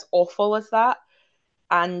to be as awful as that,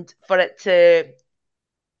 and for it to,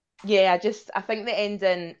 yeah, I think the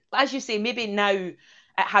ending, as you say, maybe now it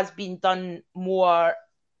has been done more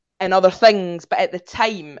in other things, but at the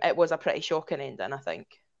time it was a pretty shocking ending, I think.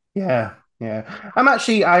 Yeah, yeah.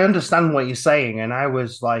 I understand what you're saying, and I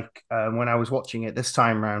was like, when I was watching it this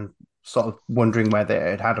time around, sort of wondering whether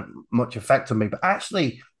it had much effect on me. But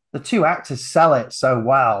actually, the two actors sell it so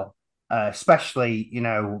well, especially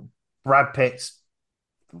Brad Pitt's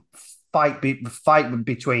fight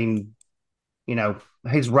between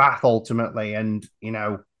his wrath ultimately, and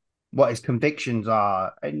what his convictions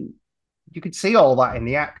are, and you could see all that in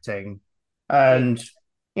the acting. Yeah. And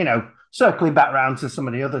circling back around to some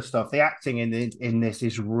of the other stuff, the acting in this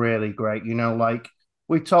is really great. Like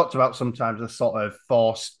we talked about, sometimes a sort of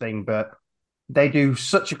forced thing, but they do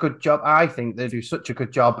such a good job. I think they do such a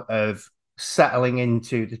good job of settling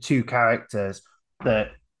into the two characters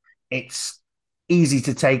that it's easy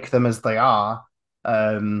to take them as they are.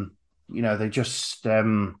 They just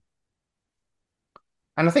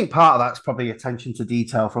and I think part of that's probably attention to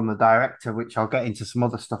detail from the director, which I'll get into some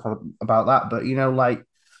other stuff about that. But like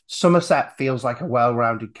Somerset feels like a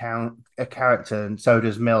well-rounded a character, and so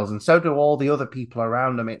does Mills, and so do all the other people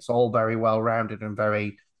around him. It's all very well-rounded and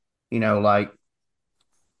very, like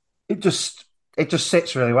it just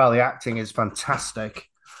sits really well. The acting is fantastic,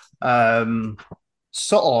 um,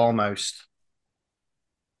 subtle almost.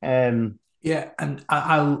 Yeah, and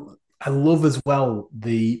I love as well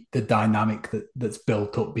the dynamic that's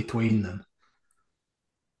built up between them,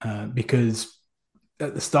 because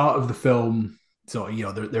at the start of the film, so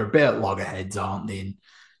they're a bit at loggerheads, aren't they? And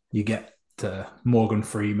you get Morgan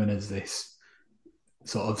Freeman as this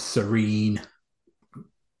sort of serene,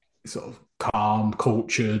 sort of calm,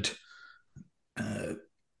 cultured, uh,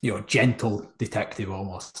 gentle detective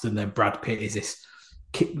almost, and then Brad Pitt is this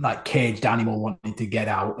like caged animal wanting to get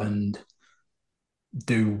out and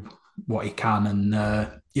do what he can, and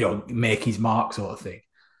make his mark, sort of thing.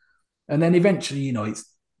 And then eventually, it's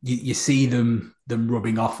you see them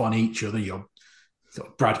rubbing off on each other.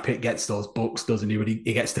 So Brad Pitt gets those books, doesn't he? But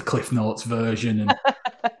he gets the Cliff Notes version,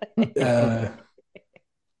 and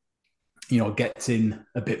gets in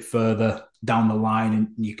a bit further down the line, and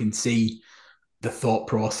you can see the thought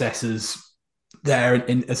processes there,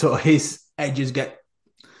 and sort of his edges get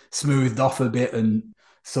smoothed off a bit, and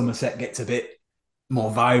Somerset gets a bit more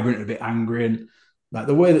vibrant, a bit angry, and like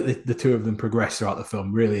the way that the two of them progress throughout the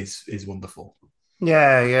film really is wonderful.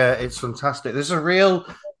 Yeah, yeah, it's fantastic. There's a real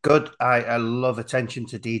good, I love attention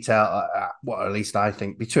to detail. Well, at least I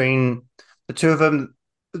think between the two of them,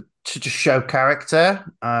 to just show character.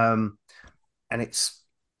 And it's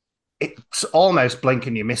almost blink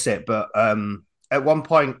and you miss it. But at one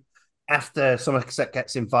point, after Somerset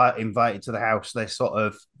gets invited to the house, they sort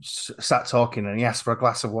of sat talking, and he asked for a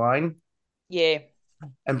glass of wine. Yeah.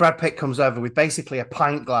 And Brad Pitt comes over with basically a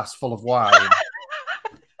pint glass full of wine.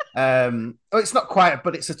 It's not quite,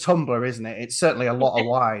 but it's a tumbler, isn't it? It's certainly a lot of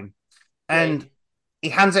wine. Yeah. And he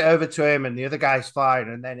hands it over to him, and the other guy's fine.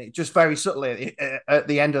 And then it just very subtly at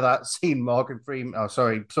the end of that scene, Morgan Freeman, oh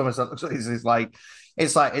sorry, Somerset is like,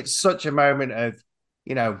 it's such a moment of,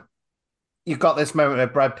 you know, you've got this moment where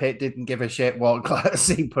Brad Pitt didn't give a shit what class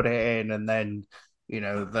he put it in, and then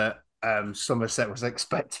that Somerset was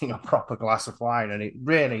expecting a proper glass of wine, and it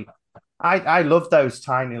really, I love those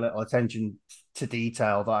tiny little attention to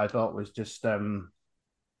detail that I thought was just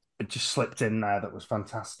it just slipped in there. That was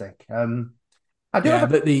fantastic. I do Yeah,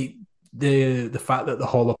 have a that the fact that the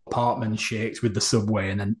whole apartment shakes with the subway,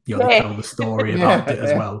 and then they Yeah. tell the story about it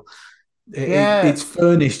as yeah well. yeah It's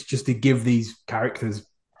furnished just to give these characters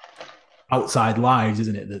outside lives,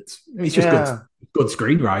 isn't it? It's just yeah good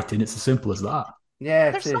screenwriting. It's as simple as that. yeah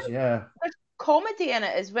it There's some is yeah there's comedy in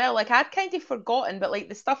it as well. Like I'd kind of forgotten, but like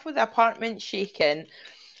the stuff with the apartment shaking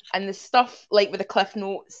and the stuff like with the cliff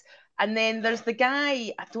notes. And then there's the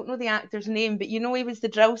guy, I don't know the actor's name, but he was the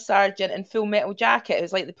drill sergeant in Full Metal Jacket. It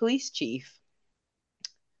was like the police chief.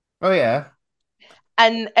 oh yeah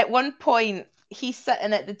And at one point, he's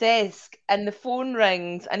sitting at the desk and the phone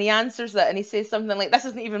rings and he answers it and he says something like, "This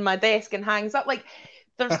isn't even my desk," and hangs up. Like,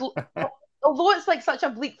 there's, although it's like such a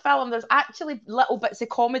bleak film, there's actually little bits of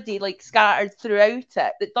comedy like scattered throughout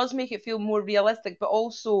it that does make it feel more realistic, but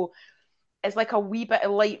also it's like a wee bit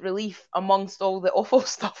of light relief amongst all the awful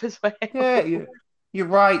stuff as Yeah, well. you're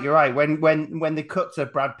right. You're right. When they cut to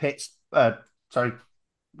Brad Pitt's, sorry,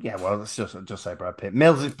 yeah, well, let's just say Brad Pitt.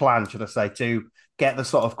 Mills's plan, should I say, to get the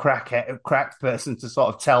sort of crack person to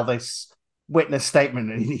sort of tell this witness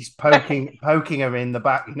statement, and he's poking him in the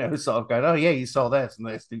back, sort of going, "Oh yeah, you saw this and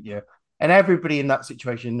this, didn't you?" And everybody in that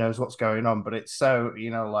situation knows what's going on, but it's so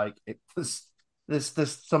like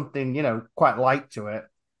there's something quite light to it.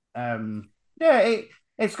 Yeah,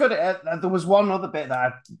 it's good. There was one other bit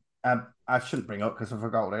that I shouldn't bring up because I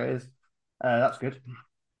forgot what it is. That's good.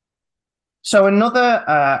 So another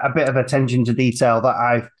a bit of attention to detail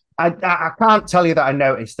that I can't tell you that I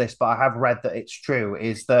noticed this, but I have read that it's true.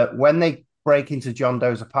 Is that when they break into John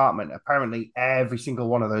Doe's apartment, apparently every single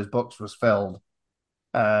one of those books was filled.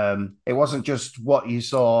 It wasn't just what you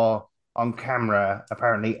saw on camera.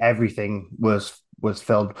 Apparently everything was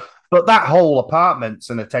filmed. But that whole apartment's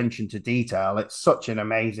an attention to detail. It's such an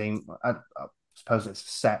amazing. I suppose it's a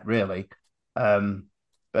set, really.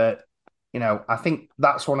 But I think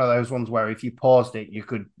that's one of those ones where if you paused it, you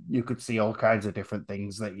could see all kinds of different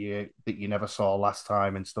things that you never saw last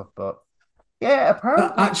time and stuff. But yeah,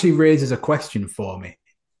 That apparently, actually raises a question for me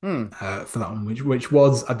hmm, for that one, which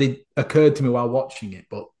was I did occurred to me while watching it,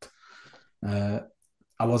 but uh,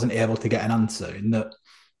 I wasn't able to get an answer. In that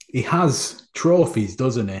he has trophies,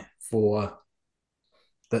 doesn't he, for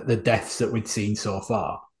the deaths that we'd seen so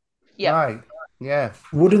far? Yep. right, yeah.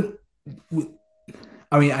 Wouldn't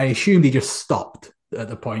I mean? I assumed he just stopped at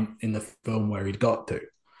the point in the film where he'd got to.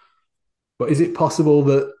 But is it possible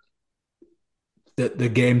that the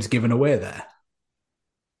game's given away there?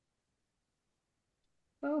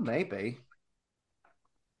 Oh, maybe.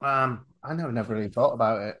 I never really thought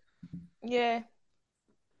about it. Yeah.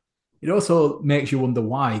 It also makes you wonder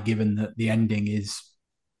why, given that the ending is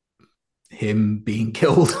him being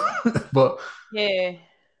killed. But Yeah.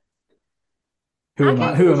 who I am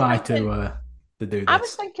I? kind of Who was am I thinking to do I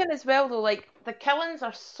was this? thinking as well though, like the killings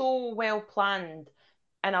are so well planned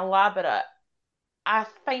and elaborate. I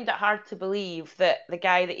find it hard to believe that the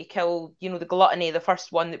guy that he killed, the gluttony, the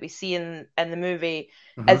first one that we see in the movie,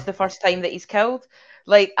 is Mhm. the first time that he's killed.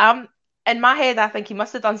 Like, in my head, I think he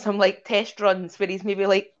must have done some like test runs where he's maybe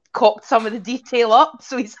like cocked some of the detail up,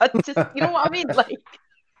 so he's had to, you know what I mean? Like,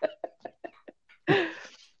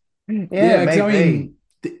 Yeah, Yeah, because I maybe. mean,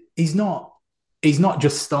 he's not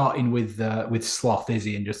just starting with sloth, is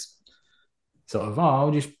he? And just sort of,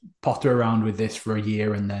 I'll just potter around with this for a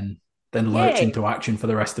year and then lurch yeah, into action for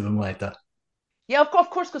the rest of them later. yeah, of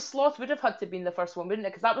course, because Sloth would have had to been the first one, wouldn't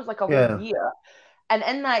it? Because that was like a whole Yeah. year, and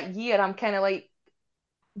in that year, I'm kind of like,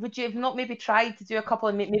 would you have not maybe tried to do a couple,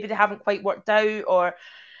 and maybe they haven't quite worked out, or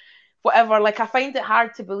whatever. Like I find it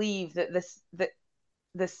hard to believe that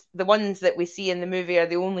the ones that we see in the movie are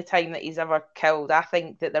the only time that he's ever killed. I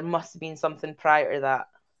think that there must have been something prior to that.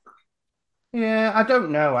 Yeah, I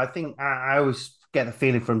don't know. I think I always get the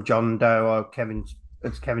feeling from John Doe or Kevin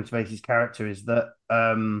Spacey's character is that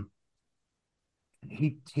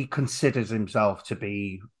he considers himself to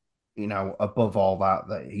be, above all that,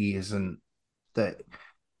 that he isn't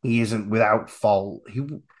without fault. He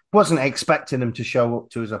wasn't expecting them to show up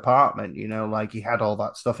to his apartment, like he had all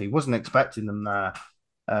that stuff. He wasn't expecting them there.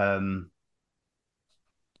 Um,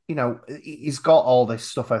 he's got all this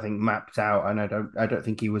stuff, I think, mapped out, and I don't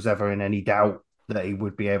think he was ever in any doubt that he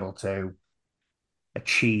would be able to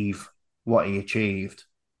achieve what he achieved.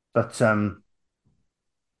 But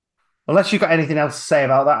unless you've got anything else to say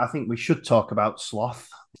about that, I think we should talk about Sloth.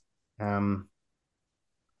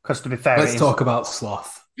 Because to be fair, Let's talk about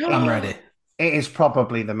Sloth. I'm ready. It is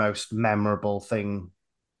probably the most memorable thing.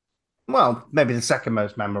 Well, maybe the second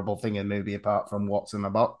most memorable thing in the movie, apart from what's in the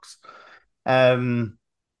box.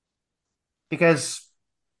 Because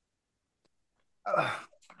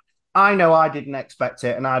I know I didn't expect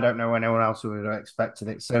it, and I don't know anyone else who would have expected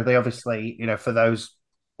it. So they obviously, for those,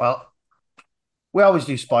 well, we always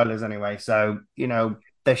do spoilers anyway. So,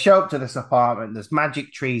 they show up to this apartment, there's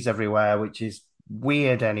magic trees everywhere, which is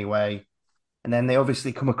weird anyway. And then they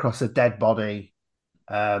obviously come across a dead body.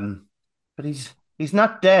 But he's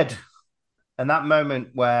not dead. And that moment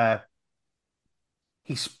where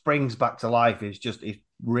he springs back to life it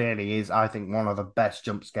really is, I think, one of the best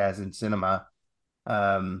jump scares in cinema.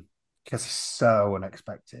 Because it's so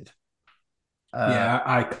unexpected. Yeah,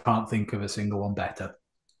 I can't think of a single one better.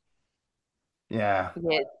 Yeah.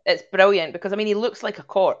 Yeah, it's brilliant because I mean he looks like a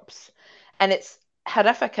corpse, and it's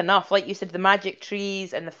horrific enough. Like you said, the magic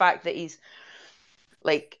trees and the fact that he's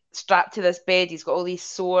like strapped to this bed, he's got all these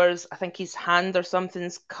sores. I think his hand or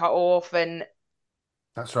something's cut off, and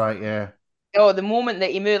That's right, yeah. oh, the moment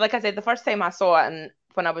that he moved, like I said, the first time I saw it, and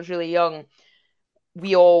when I was really young,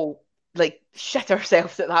 we all like shit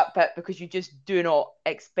ourselves at that bit because you just do not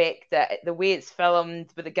expect it. The way it's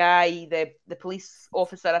filmed with the guy, the police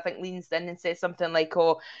officer, I think leans in and says something like,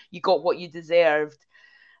 "Oh, you got what you deserved,"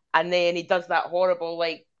 and then he does that horrible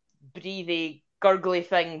like breathy, gurgly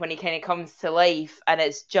thing when he kind of comes to life, and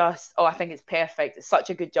it's just, oh, I think it's perfect. It's such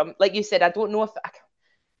a good jump. Like you said, I don't know if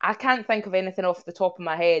I can't think of anything off the top of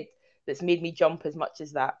my head that's made me jump as much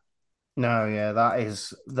as that. No, yeah, that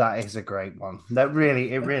is a great one. It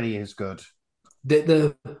really is good.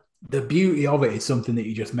 The beauty of it is something that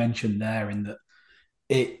you just mentioned there, in that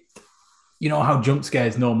it, you know how jump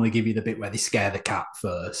scares normally give you the bit where they scare the cat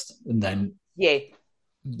first and then Yeah,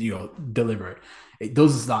 deliver it. It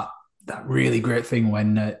does that really great thing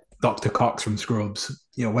when Dr. Cox from Scrubs,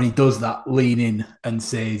 when he does that lean in and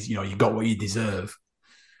says, you got what you deserve,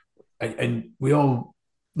 and we all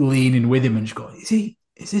lean in with him and just go,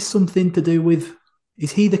 is this something to do with,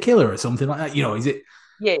 is he the killer or something like that? Is it,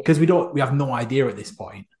 yeah, because we have no idea at this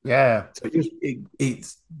point. Yeah. So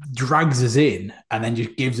it drags us in and then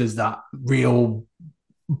just gives us that real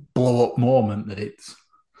blow up moment that it's,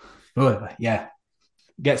 oh, yeah,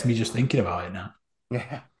 gets me just thinking about it now.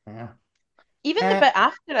 Yeah. Yeah. even the bit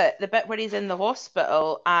after it, the bit where he's in the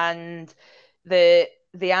hospital and they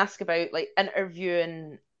ask about like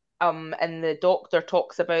interviewing and the doctor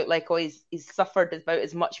talks about like, oh, he's suffered about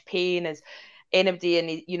as much pain as anybody, and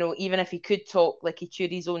even if he could talk, like he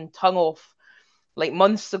chewed his own tongue off like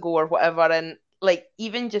months ago or whatever, and like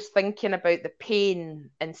even just thinking about the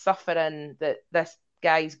pain and suffering that this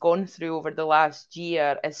guy's gone through over the last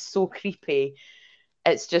year is so creepy.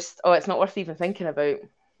 It's just, oh, it's not worth even thinking about.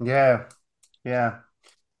 Yeah. Yeah.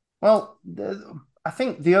 Well, I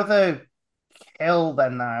think the other kill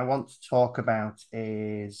then that I want to talk about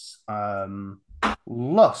is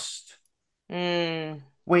Lust, Mm.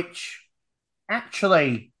 which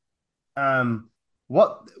actually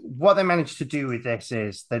what they managed to do with this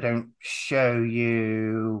is they don't show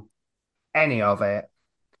you any of it,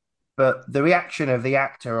 but the reaction of the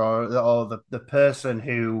actor or the person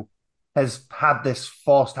who has had this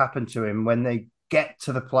forced happen to him when they get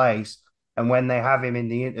to the place and when they have him in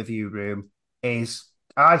the interview room is,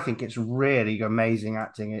 I think it's really amazing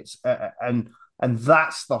acting. It's and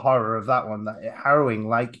that's the horror of that one, that harrowing.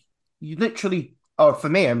 Like you literally, or for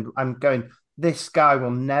me, I'm going. This guy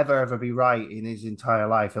will never ever be right in his entire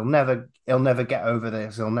life. He'll never get over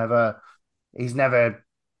this. He's never,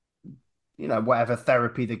 whatever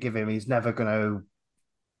therapy they give him, he's never going to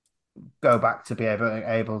go back to be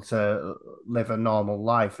able to live a normal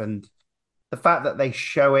life. And the fact that they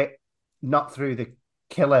show it not through the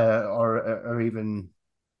killer or even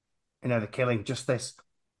the killing, just this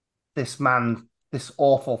man, this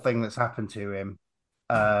awful thing that's happened to him.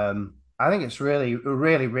 I think it's really,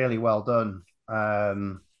 really, really well done.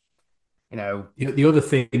 The other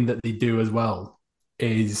thing that they do as well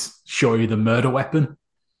is show you the murder weapon.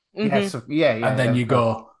 Yes, Mm-hmm. yeah, And yeah, then yeah. you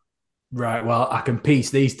go, right, well, I can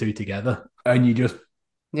piece these two together. And you just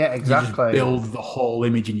Yeah, You just exactly. build the whole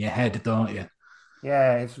image in your head, don't you?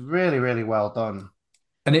 Yeah, it's really, really well done.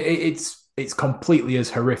 And it's completely as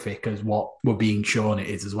horrific as what we're being shown it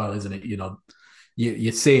is as well, isn't it? You know,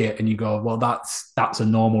 you see it and you go, well, that's a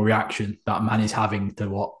normal reaction that man is having to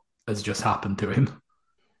what has just happened to him.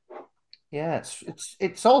 Yeah,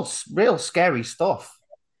 it's all real scary stuff.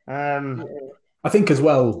 Um, I think as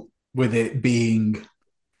well with it being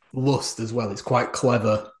lust as well, it's quite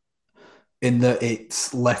clever in that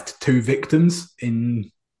it's left two victims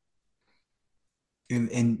in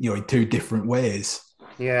in two different ways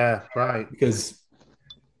yeah, right. because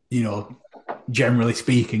you know generally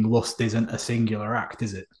speaking, lust isn't a singular act,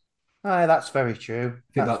 is it? Aye, that's very true.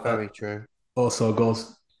 I think That's that very true. also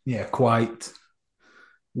goes quite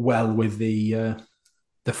well with the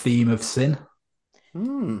theme of sin.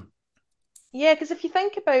 Hmm. Yeah, because if you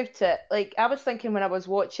think about it, like I was thinking when I was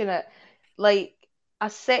watching it, like a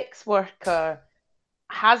sex worker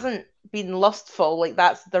hasn't been lustful, like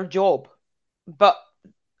that's their job. But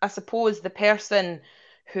I suppose the person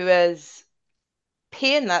who is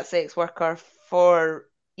paying that sex worker for,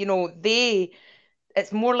 they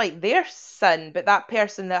it's more like their sin, but that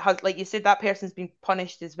person that has, like you said, that person's been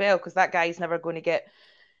punished as well because that guy's never going to get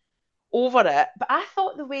over it. But I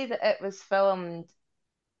thought the way that it was filmed,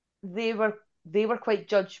 they were they were quite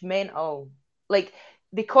judgmental. Like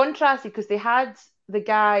they contrasted because they had the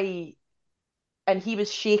guy and he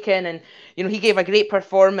was shaking and he gave a great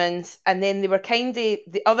performance, and then they were kind of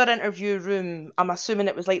the other interview room, I'm assuming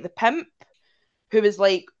it was like the pimp who was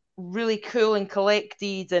like really cool and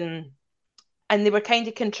collected, and they were kind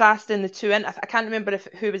of contrasting the two. And I can't remember if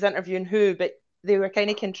who was interviewing who, but they were kind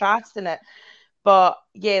of contrasting it. But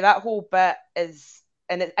yeah, that whole bit is,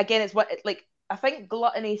 and again, it's what like I think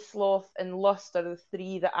gluttony, sloth, and lust are the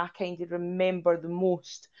three that I kind of remember the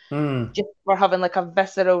most. Hmm. Just for having like a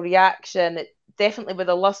visceral reaction. It definitely with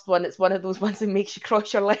the lust one, it's one of those ones that makes you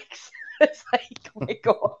cross your legs. It's like, oh my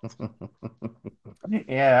god.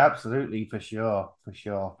 Yeah, absolutely, for sure, for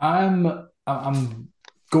sure. I'm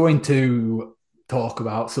going to talk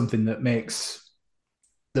about something that makes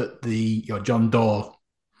the John Doe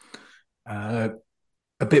uh,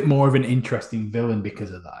 a bit more of an interesting villain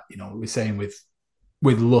because of that. You know, we're saying with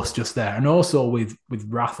lust just there, and also with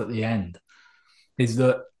wrath at the end, is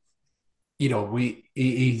that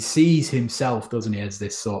he sees himself, doesn't he, as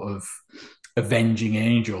this sort of avenging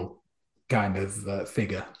angel kind of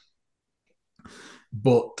figure,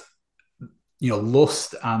 but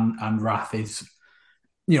lust and wrath is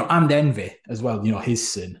and envy as well. You know,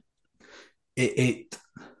 his sin. It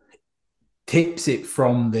tips it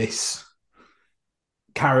from this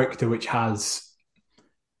character which has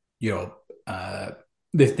you know uh,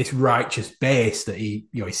 this righteous base that he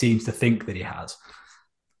seems to think that he has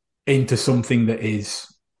into something that is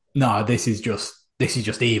no, this is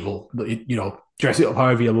just evil. Dress it up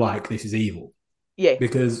however you like. This is evil Yeah,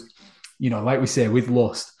 because like we say with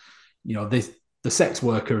lust, this the sex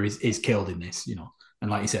worker is killed in this,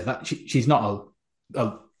 and like you said, that she's not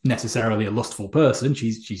a necessarily a lustful person.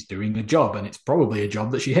 She's doing a job, and it's probably a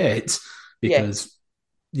job that she hates yeah, because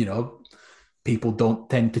you know people don't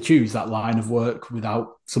tend to choose that line of work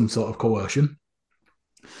without some sort of coercion.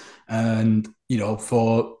 And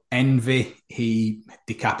for envy, he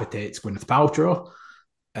decapitates Gwyneth Paltrow,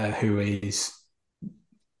 who is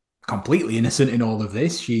completely innocent in all of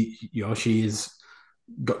this. She is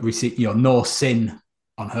got received no sin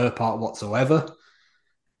on her part whatsoever.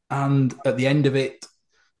 And at the end of it,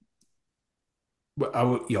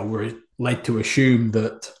 we're led to assume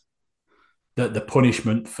that the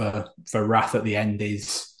punishment for wrath at the end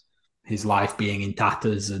is his life being in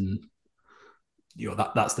tatters, and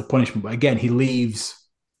that's the punishment. But again, he leaves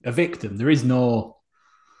a victim. There is no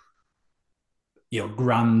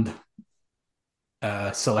grand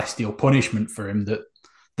celestial punishment for him that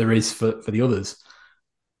there is for the others.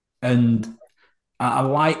 And I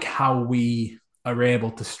like how we are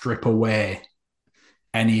able to strip away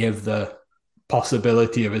any of the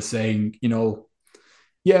possibility of us saying,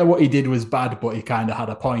 yeah, what he did was bad, but he kind of had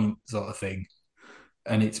a point, sort of thing.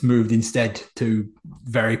 And it's moved instead to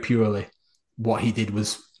very purely what he did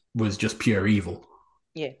was just pure evil.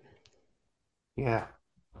 yeah. Yeah,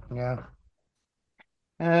 yeah.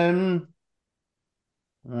 Um,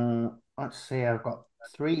 let's see. I've got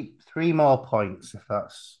three more points, if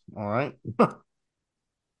that's all right.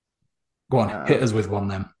 Go on, hit Uh, us with one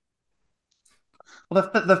then. well,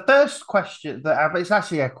 the first question that it's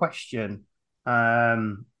actually a question.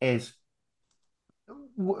 Is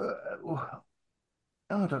oh,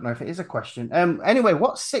 I don't know if it is a question. Anyway,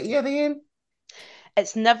 what city are they in?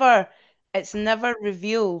 It's never it's never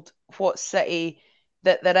revealed what city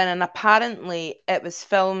that they're in, and apparently it was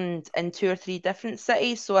filmed in two or three different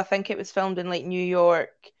cities. So I think it was filmed in like New York,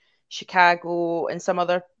 Chicago, and some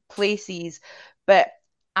other places. But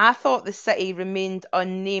I thought the city remained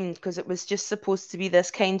unnamed because it was just supposed to be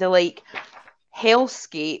this kind of like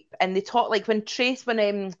hellscape. And they talk like when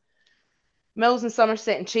Mills and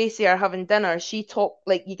Somerset and Tracy are having dinner, she talked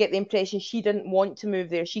like you get the impression she didn't want to move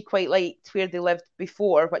there. She quite liked where they lived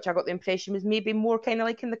before, which I got the impression was maybe more kind of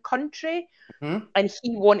like in the country. Hmm? And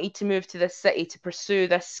he wanted to move to this city to pursue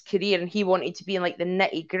this career, and he wanted to be in like the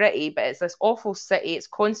nitty gritty. But it's this awful city. It's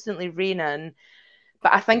constantly raining.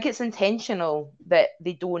 But I think it's intentional that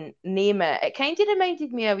they don't name it. It kind of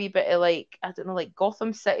reminded me a wee bit of like I don't know, like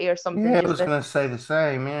Gotham City or something. Yeah, I Just was this, going to say the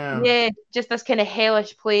same. Yeah. yeah, just this kind of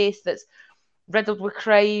hellish place that's riddled with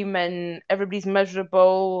crime and everybody's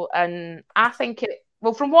miserable. And I think it,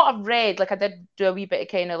 well, from what I've read, like I did do a wee bit of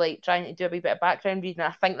kind of like trying to do a wee bit of background reading.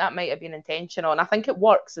 I think that might have been intentional. And I think it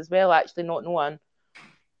works as well, actually, not knowing.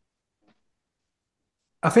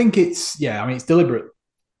 I think I mean, it's deliberate,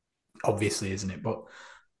 obviously, isn't it? But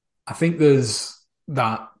I think there's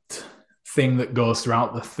that thing that goes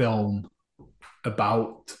throughout the film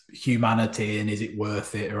about humanity and is it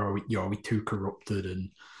worth it, or are we too corrupted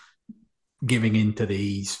and giving into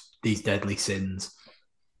these deadly sins?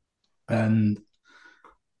 And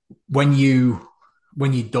when you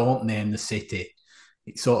don't name the city,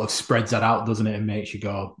 it sort of spreads that out, doesn't it, and makes you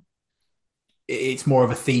go. It's more of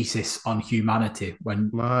a thesis on humanity when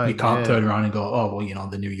you Right. can't Yeah. turn around and go, oh well,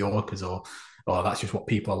 the New Yorkers, or oh that's just what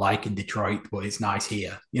people are like in Detroit, but it's nice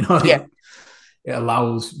here. Yeah. It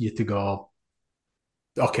allows you to go,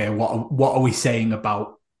 okay, what are we saying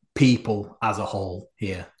about people as a whole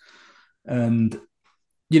here? And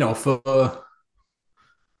for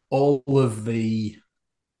all of the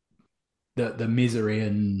misery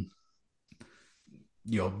and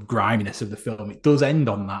griminess of the film, it does end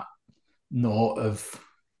on that note of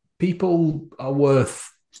people are worth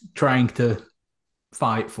trying to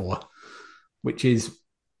fight for, which is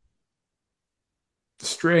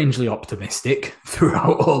strangely optimistic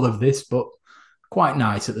throughout all of this, but quite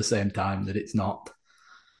nice at the same time that it's not,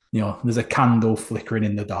 there's a candle flickering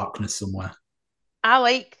in the darkness somewhere. I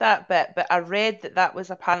like that bit, but I read that that was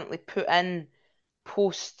apparently put in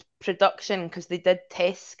post production because they did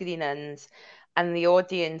test screenings and the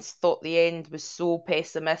audience thought the end was so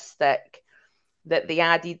pessimistic that they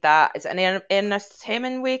added that. Is it an Ernest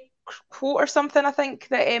Hemingway quote or something? I think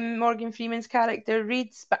that Morgan Freeman's character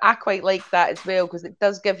reads, but I quite like that as well because it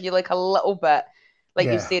does give you like a little bit, like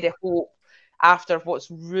you Yeah. say, the hope after what's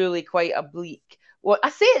really quite a bleak. Well, I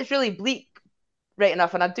say it's really bleak right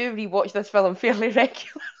enough, and I do rewatch this film fairly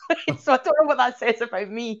regularly, so I don't know what that says about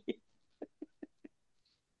me.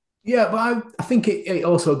 Yeah, but I think it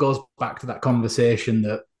also goes back to that conversation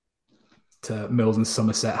that Mills and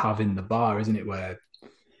Somerset have in the bar, isn't it? Where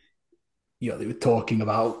they were talking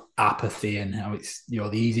about apathy and how it's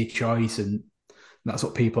the easy choice, and that's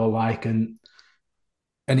what people are like, and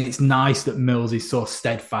it's nice that Mills is so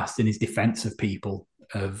steadfast in his defense of people,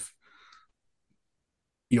 of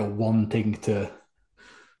wanting to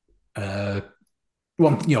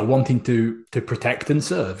wanting to protect and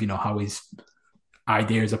serve, how his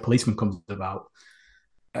idea as a policeman comes about.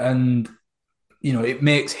 And it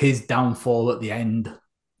makes his downfall at the end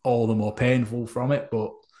all the more painful from it,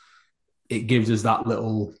 but it gives us that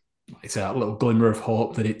little, like I say, that little glimmer of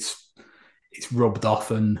hope that it's rubbed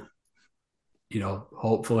off, and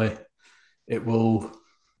hopefully it will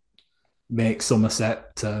make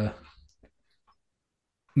Somerset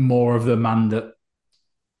more of the man that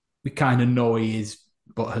we kind of know he is,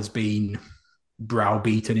 but has been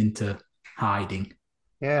browbeaten into hiding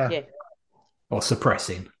Yeah. Yeah. or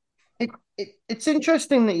suppressing. It's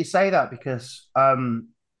interesting that you say that because I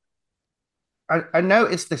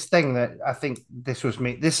noticed this thing that I think this was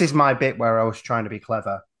me. This is my bit where I was trying to be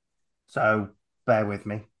clever. So bear with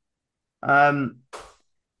me. Um,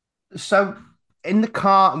 so in the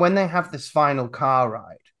car, when they have this final car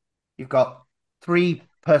ride, you've got three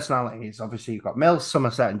personalities. Obviously, you've got Mills,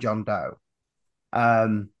 Somerset, and John Doe.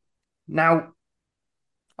 Now,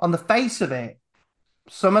 on the face of it,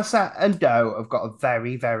 Somerset and Doe have got a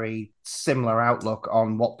very, very similar outlook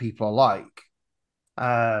on what people are like.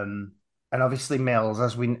 And obviously Mills,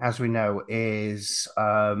 as we know, is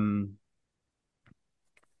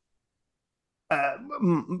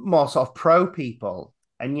more sort of pro people,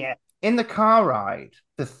 and yet in the car ride,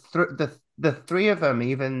 the three of them,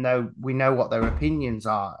 even though we know what their opinions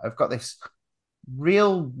are, have got this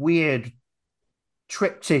real weird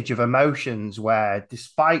triptych of emotions where,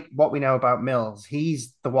 despite what we know about Mills,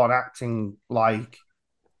 he's the one acting like,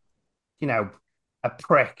 a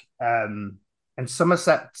prick, and and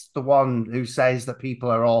Somerset's the one who says that people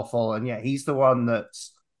are awful, and yet he's the one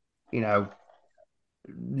that's, you know,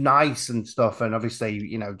 nice and stuff. And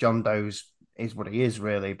obviously, John Doe's is what he is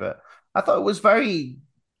really. But I thought it was very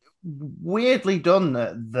weirdly done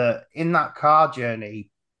that in that car journey,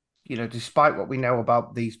 despite what we know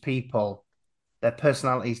about these people, their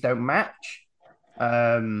personalities don't match,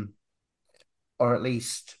 um, or at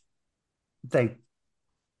least they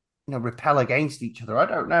repel against each other. I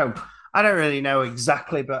don't know. I don't really know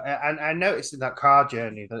exactly, but I noticed in that car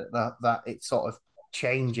journey that it sort of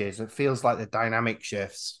changes. It feels like the dynamic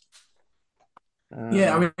shifts.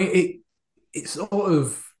 Yeah, I mean it sort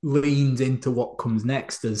of leans into what comes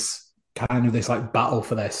next as kind of this like battle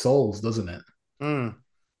for their souls, doesn't it? Mm,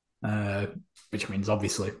 Uh, which means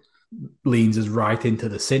obviously leans us right into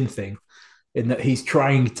the sin thing, in that he's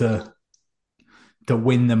trying to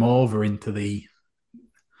win them over into the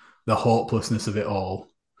hopelessness of it all.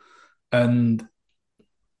 And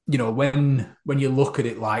when you look at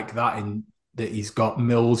it like that, in that he's got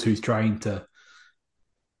Mills who's trying to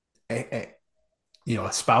eh, eh,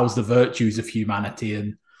 espouse the virtues of humanity,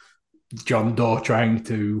 and John Doe trying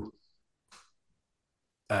to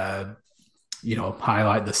uh,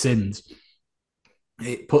 highlight the sins.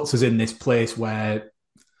 It puts us in this place where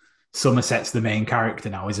Somerset's the main character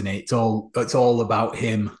now, isn't it? It's all about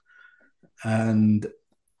him. And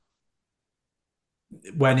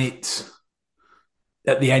when it's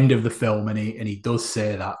at the end of the film, and he does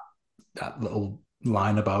say that little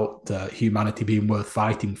line about humanity being worth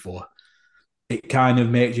fighting for, it kind of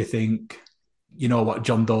makes you think, you know what,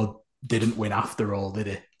 John Doe didn't win after all, did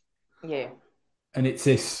he? Yeah. And it's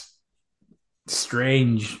this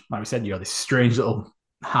strange, like we said, this strange little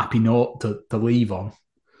happy note to leave on,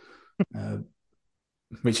 uh,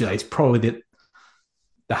 which is probably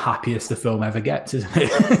the happiest the film ever gets, isn't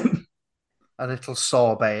it? a little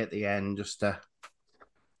sorbet at the end, just to.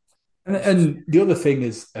 And the other thing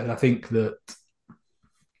is, and I think that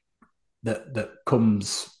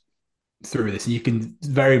comes through this, and you can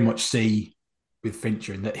very much see with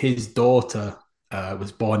Fincher that his daughter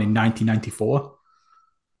was born in 1994,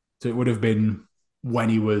 so it would have been when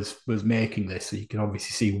he was making this. So you can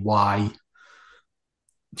obviously see why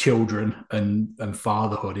children and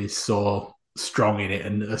fatherhood is so strong in it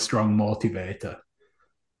and a strong motivator.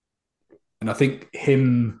 And I think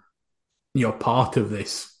him, part of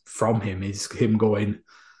this from him is him going,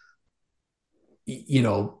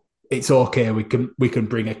 it's okay. We can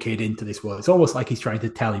bring a kid into this world. It's almost like he's trying to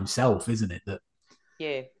tell himself, isn't it? That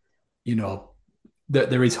Yeah. you know that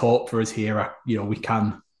there is hope for us here. We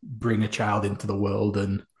can bring a child into the world,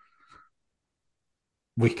 and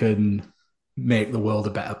we can make the world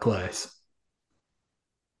a better place.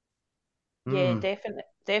 Yeah, Mm,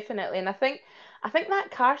 definitely. And I think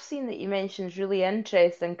that car scene that you mentioned is really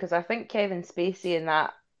interesting because I think Kevin Spacey in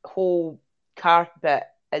that whole car bit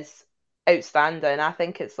is outstanding. I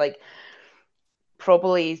think it's like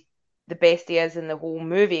probably the best he is in the whole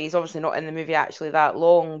movie. He's obviously not in the movie actually that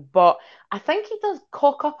long, but I think he does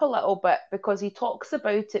cock up a little bit because he talks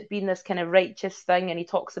about it being this kind of righteous thing, and he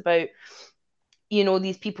talks about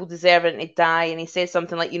these people deserving to die. And he says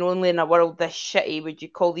something like, only in a world this shitty would you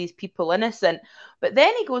call these people innocent. But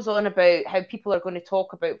then he goes on about how people are going to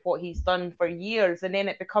talk about what he's done for years. And then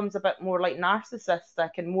it becomes a bit more like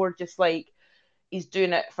narcissistic and more just like he's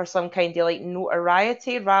doing it for some kind of like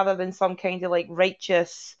notoriety rather than some kind of like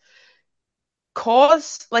righteous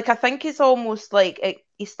cause. Like, I think it's almost like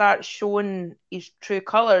he starts showing his true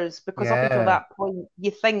colors because up until yeah, that point,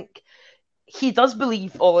 you think he does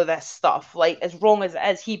believe all of this stuff. Like, as wrong as it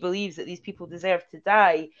is, he believes that these people deserve to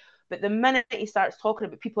die. But the minute he starts talking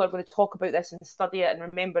about people are going to talk about this and study it and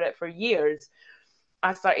remember it for years,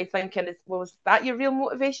 I started thinking, well, was that your real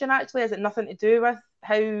motivation actually? Has it nothing to do with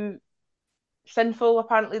how sinful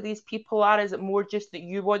apparently these people are? Is it more just that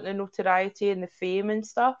you want the notoriety and the fame and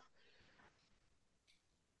stuff?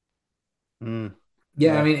 mm,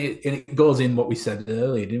 Yeah, I yeah, mean, it goes in what we said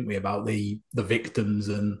earlier, didn't we, about the victims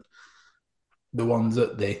and the ones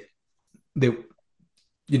that they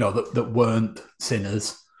that weren't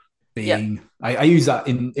sinners Yep. being. I use that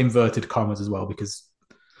in inverted commas as well, because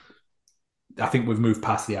I think we've moved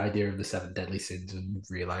past the idea of the seven deadly sins and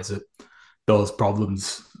realised that those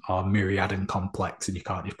problems are myriad and complex, and you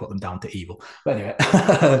can't just put them down to evil. But anyway,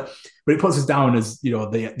 but it puts us down as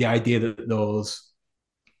the idea that those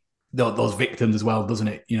victims as well, doesn't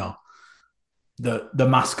it? The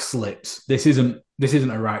mask slips. This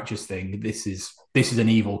isn't a righteous thing. This is an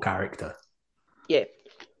evil character. Yeah.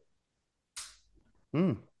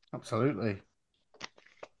 mm, absolutely.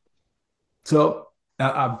 So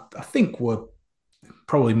I think we're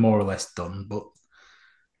probably more or less done. But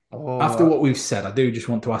Oh, After what we've said, I do just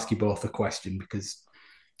want to ask you both a question because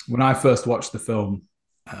when I first watched the film,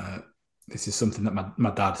 uh, this is something that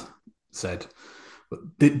my dad said. But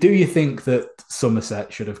do you think that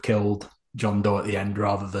Somerset should have killed John Doe at the end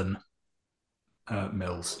rather than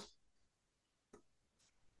Mills?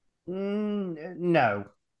 no,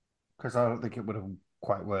 because I don't think it would have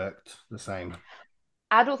quite worked the same.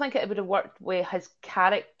 I don't think it would have worked with his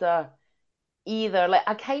character either. Like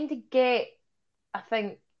I kind of get, I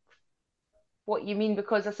think what you mean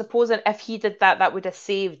because I suppose that if he did that, that would have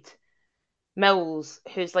saved Mills,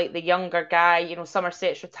 who's like the younger guy.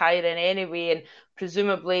 Somerset's retiring anyway, and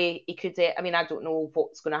presumably he could. I mean, I don't know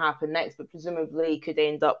what's going to happen next, but presumably he could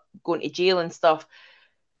end up going to jail and stuff.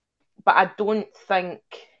 But I don't think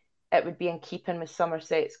it would be in keeping with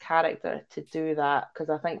Somerset's character to do that because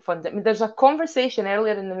I think there's a conversation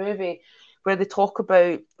earlier in the movie where they talk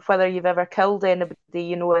about whether you've ever killed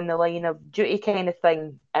anybody, in the line of duty kind of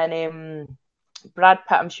thing, and Brad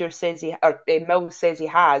Pitt, I'm sure says Mills says he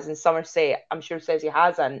has, and Somerset, I'm sure says he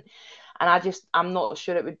hasn't, and I'm not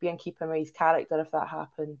sure it would be in keeping with his character if that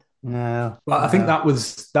happened. No, Well, I think no. that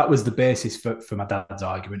was the basis for my dad's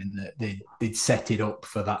argument in that they'd set it up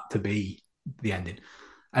for that to be the ending,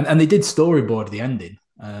 and they did storyboard the ending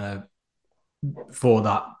for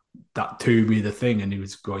that to be the thing, and he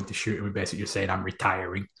was going to shoot him with basically just saying I'm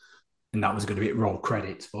retiring, and that was going to be roll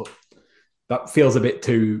credits, but that feels a bit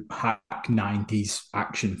too hack 90s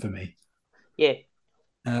action for me. Yeah.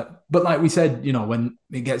 But like we said, when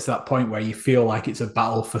it gets to that point where you feel like it's a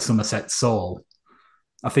battle for Somerset's soul,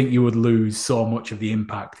 I think you would lose so much of the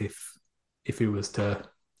impact if he was to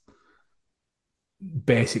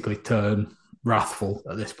basically turn wrathful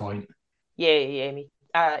at this point. Yeah,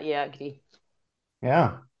 I agree.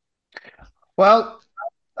 Yeah. Well,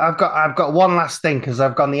 I've got one last thing because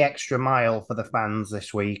I've gone the extra mile for the fans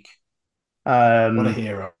this week. What a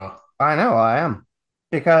hero. I know I am.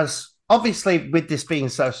 Because obviously, with this being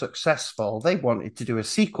so successful, they wanted to do a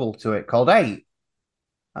sequel to it called 8,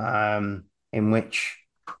 in which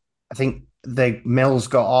I think the Mills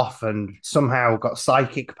got off and somehow got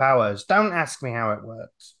psychic powers. Don't ask me how it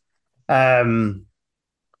works. But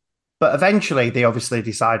eventually, they obviously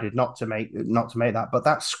decided not to make that. But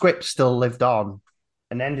that script still lived on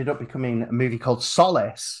and ended up becoming a movie called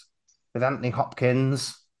Solace with Anthony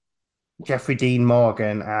Hopkins, Jeffrey Dean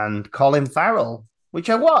Morgan, and Colin Farrell, which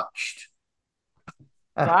I watched.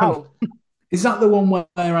 Wow. Is that the one where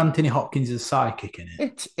Anthony Hopkins is psychic in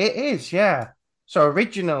it? It is, yeah. So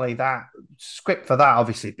originally, that script for that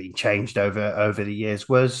obviously been changed over the years.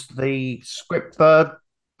 Was the script for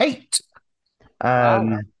 8?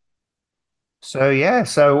 Wow. So yeah,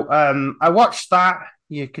 I watched that.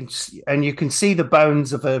 You can see the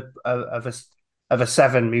bones of a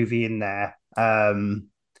Seven movie in there.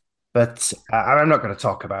 But I'm not going to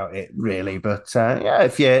talk about it really. But yeah,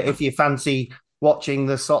 if you fancy watching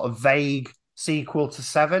the sort of vague sequel to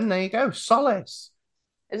Seven, there you go, Solace.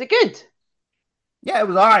 Is it good? Yeah, it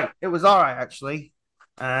was all right. It was all right actually.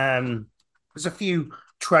 There's a few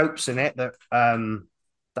tropes in it that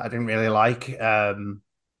I didn't really like.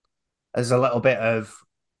 There's a little bit of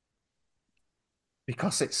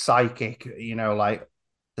because it's psychic, like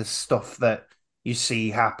the stuff that you see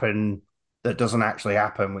happen that doesn't actually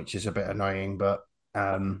happen, which is a bit annoying. But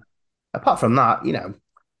apart from that,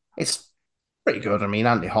 it's pretty good. I mean,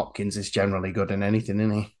 Andy Hopkins is generally good in anything,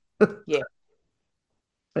 isn't he? Yeah.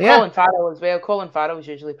 But yeah, Colin Farrell as well. Colin Farrell's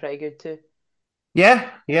usually pretty good too. yeah.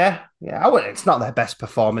 It's not their best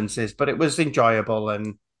performances, but it was enjoyable,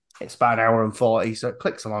 and it's about an hour and 40, so it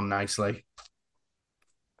clicks along nicely.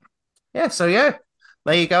 Yeah, so yeah,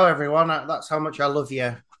 there you go, everyone. That's how much I love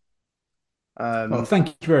you. Well, thank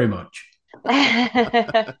you very much.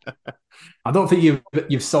 I I don't think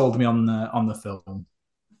you've sold me on the film.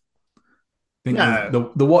 I think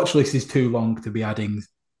No, the watch list is too long to be adding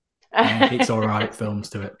it's all right films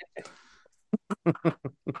to it.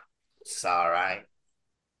 it's all right.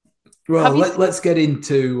 Well, Have you let's get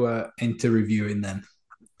into reviewing then.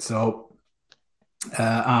 So,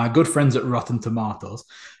 our good friends at Rotten Tomatoes.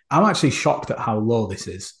 I'm actually shocked at how low this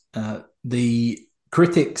is. The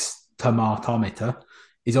critics' tomatometer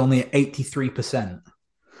is only at 83%,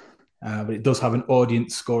 but it does have an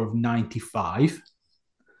audience score of 95.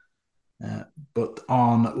 But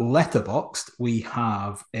on Letterboxd, we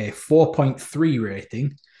have a 4.3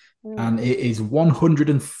 rating, and it is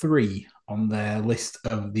 103 on their list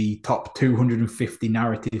of the top 250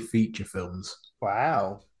 narrative feature films.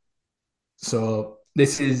 Wow. So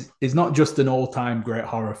this is not just an all-time great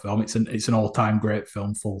horror film; it's an all-time great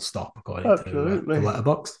film, full stop, according to Absolutely.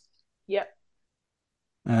 Letterboxd. Yep.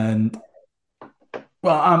 And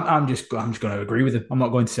Well, I'm just going to agree with him. I'm not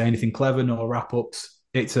going to say anything clever nor wrap ups.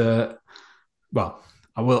 It's a well,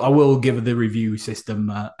 I will give the review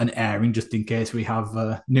system an airing just in case we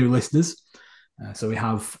have new listeners. So we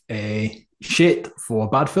have a shit for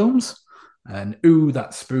bad films, and ooh,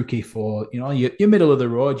 that's spooky for your middle of the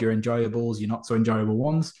road, your enjoyables, your not so enjoyable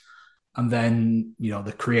ones, and then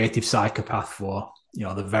the creative psychopath for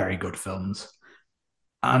the very good films.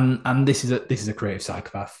 And this is a creative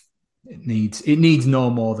psychopath. It needs no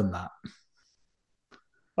more than that.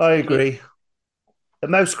 I Agreed. agree. The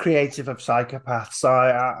most creative of psychopaths.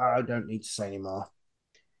 I don't need to say anymore.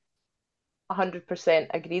 100%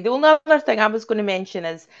 agree. The only other thing I was going to mention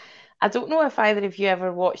is I don't know if either of you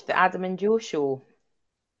ever watched the Adam and Joe show.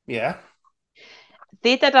 Yeah.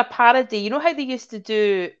 They did a parody. You know how they used to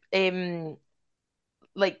do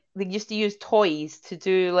like they used to use toys to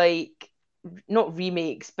do like not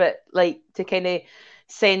remakes, but like to kind of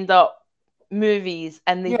send up movies,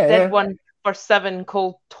 and they Yeah, did yeah. one for Seven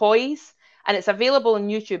called Toys, and it's available on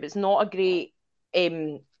YouTube. It's not a great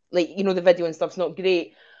like the video and stuff's not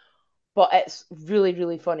great, but it's really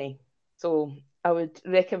really funny. So I would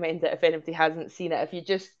recommend it if anybody hasn't seen it. If you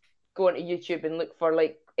just go onto YouTube and look for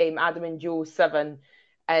like Adam and Joe Seven,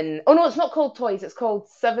 and oh no, it's not called Toys. It's called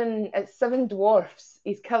Seven. It's Seven Dwarfs.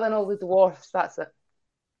 He's killing all the dwarfs. That's it.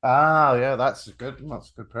 Ah, yeah, that's a good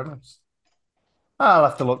premise. I'll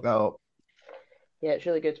have to look that up. Yeah, it's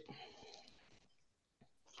really good.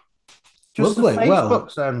 Just the Lovely. Well,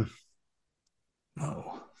 Facebooks then.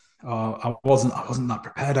 oh, I wasn't that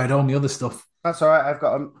prepared. I had all the other stuff. That's all right. I've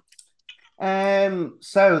got them.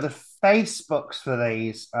 So the Facebooks for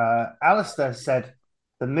these. Alistair said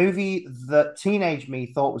the movie that teenage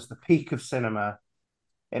me thought was the peak of cinema.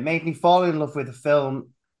 It made me fall in love with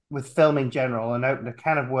film in general, and opened a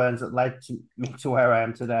can of worms that led to me to where I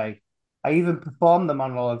am today. I even performed the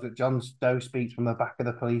monologue that John Stowe speaks from the back of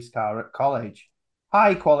the police car at college.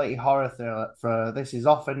 High quality horror thriller for this is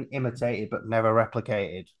often imitated but never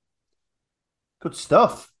replicated. Good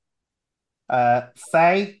stuff.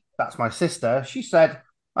 Faye, that's my sister. She said,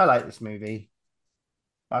 "I like this movie.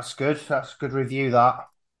 That's good. That's a good review." That.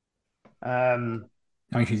 Um,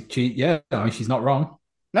 I mean, yeah. I mean, she's not wrong.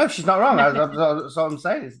 no, she's not wrong. That's what I'm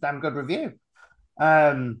saying. It's a damn good review.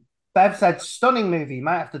 Bev said, "Stunning movie.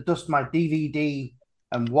 Might have to dust my DVD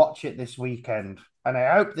and watch it this weekend." And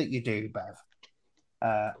I hope that you do, Bev.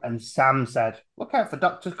 And Sam said, "Look out for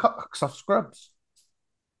Dr. Cox off Scrubs."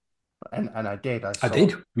 And I did. I I saw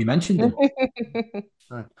did. him. We mentioned him.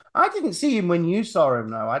 I didn't see him when you saw him,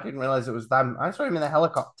 though. I didn't realize it was them. I saw him in the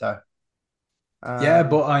helicopter. Yeah, Um,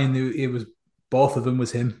 but I knew it was both of them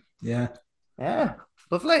was him. Yeah. yeah,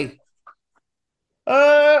 lovely.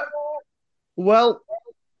 Uh, well,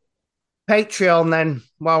 Patreon then.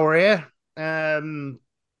 While we're here,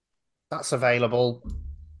 that's available.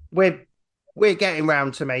 We're we're getting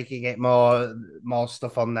round to making it more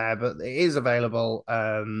stuff on there, but it is available.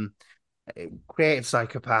 Creative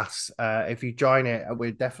Psychopaths. If you join it,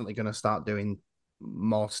 we're definitely going to start doing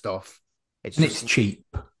more stuff. It's And it's just cheap.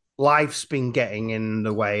 life's been getting in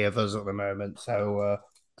the way of us at the moment, so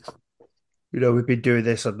we've been doing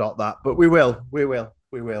this and not that, but we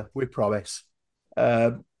promise.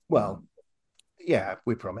 Well, yeah,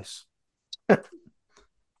 we promise.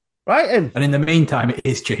 Right, and And in the meantime, it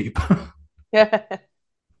is cheap. Yeah.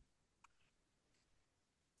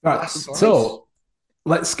 Right. last slice. So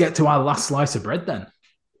let's get to our last slice of bread then.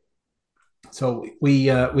 So we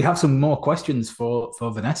have some more questions for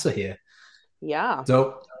Vanessa here. Yeah.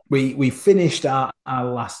 So we finished our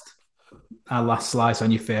last slice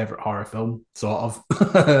on your favorite horror film, sort of.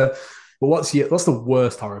 But what's the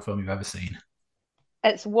worst horror film you've ever seen?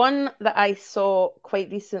 It's one that I saw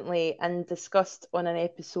quite recently and discussed on an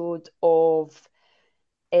episode of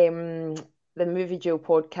um, the Movie Jail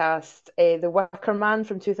podcast, The Wicker Man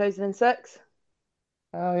from 2006.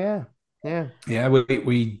 Oh yeah, yeah, Yeah,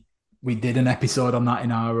 we did an episode on that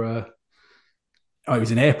in our. It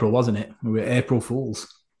was in April, wasn't it? We were April Fools.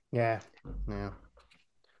 yeah, yeah.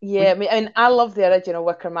 Yeah, We I mean, I love the original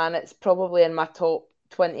Wicker Man. It's probably in my top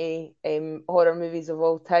 20 horror movies of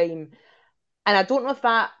all time. And I don't know if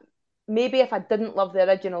that, maybe if I didn't love the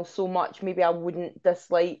original so much, maybe I wouldn't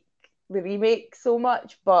dislike the remake so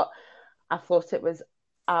much, but I thought it was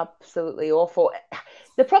absolutely awful.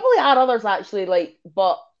 There probably are others actually, like,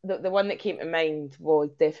 but the one that came to mind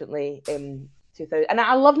was definitely 2000. And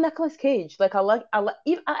I love Nicolas Cage. Like, I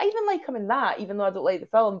even like him in that, even though I don't like the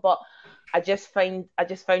film. But I just found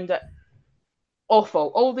it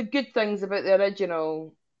awful. All the good things about the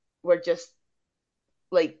original were just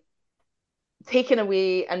like taken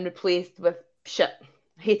away and replaced with shit.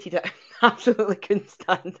 Hated it. Absolutely couldn't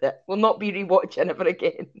stand it. Will not be rewatching ever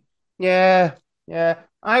again. Yeah, yeah.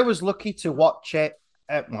 I was lucky to watch it.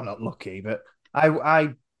 Well, not lucky, but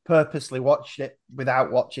I purposely watched it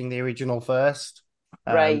without watching the original first.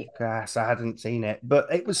 Right. Because I hadn't seen it, but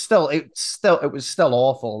it was still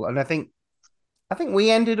awful. And I think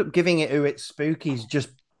we ended up giving it to its spookies just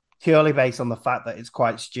purely based on the fact that it's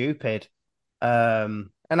quite stupid. And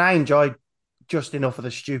I enjoyed just enough of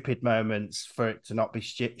the stupid moments for it to not be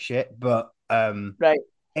shit, but Right.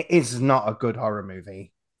 it is not a good horror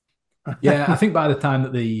movie. Yeah, I think by the time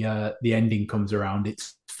that the ending comes around,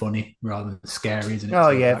 it's funny rather than scary, isn't it? Oh So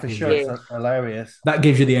yeah, for sure, Yeah. it's hilarious. that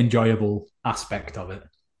gives you the enjoyable aspect of it.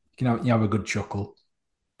 You have a good chuckle.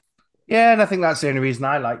 Yeah, and I think that's the only reason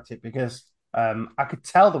I liked it because I could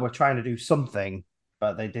tell they were trying to do something,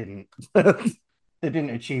 but they didn't. They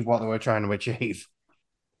didn't achieve what they were trying to achieve.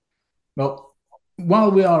 Well,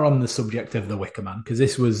 while we are on the subject of the Wicker Man, because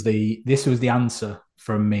this was the answer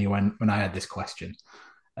from me when I had this question.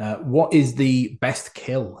 What is the best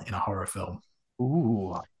kill in a horror film?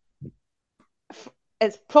 Ooh,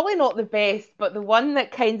 It's probably not the best, but the one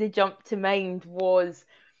that kind of jumped to mind was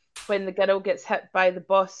when the girl gets hit by the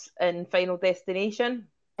bus in Final Destination.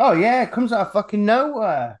 oh yeah, it comes out of fucking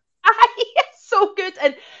nowhere. It's so good.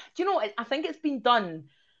 And do you know, I think it's been done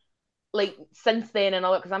like since then and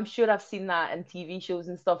all that, because I'm sure I've seen that in TV shows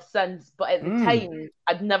and stuff since. But at the Mm. time,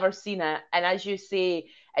 I'd never seen it. And as you say,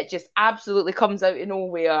 it just absolutely comes out of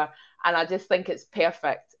nowhere. And I just think it's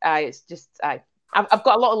perfect. It's just, I've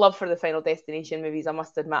got a lot of love for the Final Destination movies, I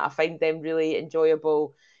must admit. I find them really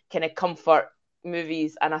enjoyable, kind of comfort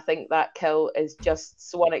movies. And I think that kill is just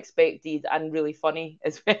so unexpected and really funny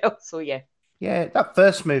as well. So, yeah. Yeah, that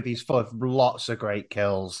first movie's full of lots of great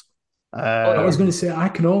kills. Oh, I yeah. was going to say I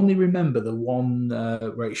can only remember the one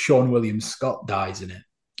where it's Sean William Scott dies in it.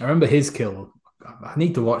 I remember his kill. I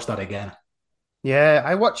need to watch that again. Yeah,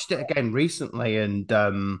 I watched it again recently, and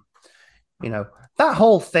you know, that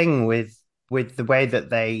whole thing with the way that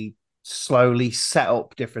they slowly set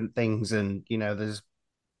up different things, and there's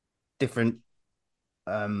different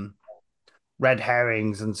um red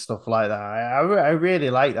herrings and stuff like that. I really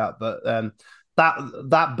like that, but that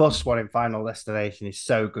that bus one in Final Destination is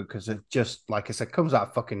so good because it just, like I said, comes out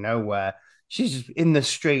of fucking nowhere. She's just in the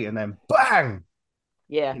street and then bang,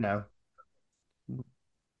 Yeah. you know.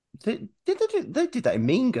 They did that in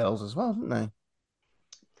Mean Girls as well, didn't they?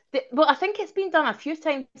 Well, I think it's been done a few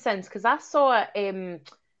times since because I saw it.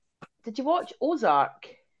 Did you watch Ozark?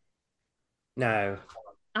 No.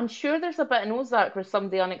 I'm sure there's a bit in Ozark where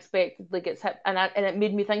somebody unexpectedly gets hit, and it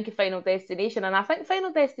made me think of Final Destination. And I think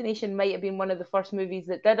Final Destination might have been one of the first movies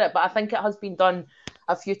that did it, but I think it has been done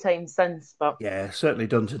a few times since. But Yeah, certainly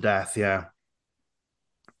done to death. Yeah,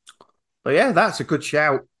 but yeah, that's a good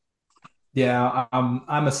shout. Yeah,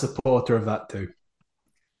 I'm a supporter of that too.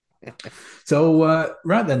 So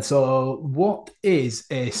right then, so what is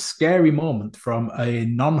a scary moment from a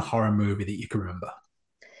non-horror movie that you can remember?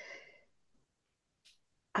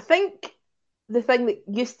 I think the thing that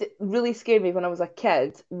used to really scare me when I was a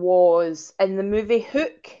kid was in the movie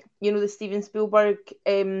Hook. You know, the Steven Spielberg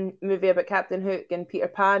movie about Captain Hook and Peter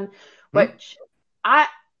Pan, Hmm? which I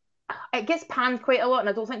it gets panned quite a lot, and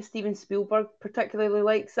I don't think Steven Spielberg particularly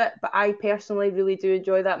likes it. But I personally really do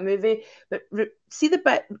enjoy that movie. But see the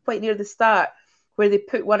bit quite near the start where they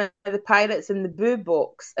put one of the pirates in the boo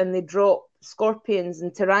box and they drop scorpions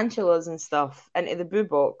and tarantulas and stuff into the boo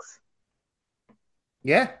box.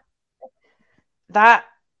 Yeah, That,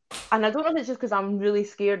 and I don't know if it's just because I'm really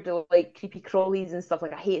scared of like creepy crawlies and stuff.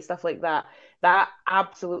 Like I hate stuff like that. That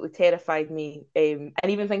absolutely terrified me. And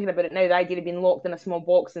even thinking about it now, the idea of being locked in a small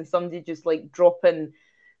box and somebody just like dropping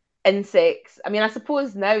insects. I mean, I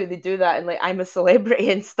suppose now they do that and like I'm a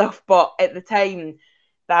celebrity and stuff, but at the time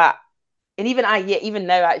that, and even yeah, even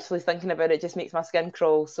now actually thinking about it just makes my skin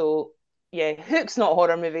crawl. So yeah, Hook's not a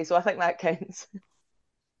horror movie, so I think that counts.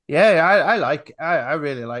 yeah, I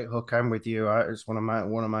really like Hook. I'm with you. It's one of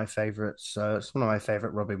my favorites. It's one of my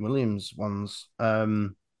favorite Robin Williams ones.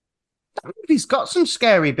 He's got some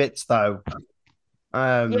scary bits though.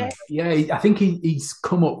 Yeah. Um, Yeah, I think he's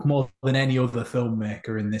come up more than any other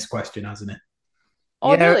filmmaker in this question, hasn't he?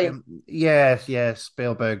 Oh, yeah, really? yeah.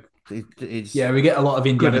 Spielberg is Yeah, we get a lot of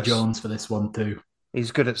good Indiana at Jones for this one too.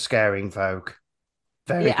 he's good at scaring folk.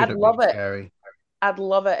 Very Yeah, good at being scary. I'd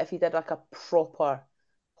love it if he did like a proper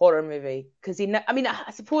horror movie because I mean,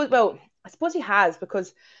 I suppose. Well, I suppose he has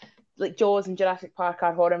because like Jaws and Jurassic Park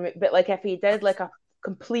are horror, but like if he did like a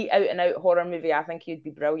complete out and out horror movie, I think he'd be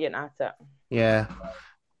brilliant at it. Yeah.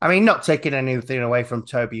 I mean, not taking anything away from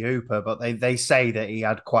Toby Hooper, but they say that he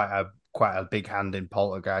had quite a big hand in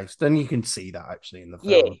Poltergeist, and you can see that actually in the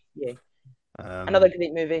Yeah, film. yeah. Another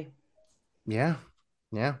great movie. Yeah,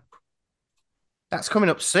 yeah. That's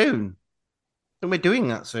coming up soon. And we're doing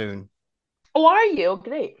that soon. Oh, are you? Oh,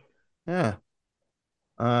 great. Yeah.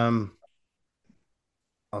 Um,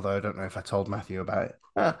 although I don't know if I told Matthew about it.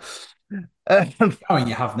 Oh,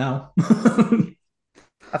 you have now.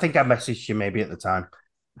 I think I messaged you maybe at the time.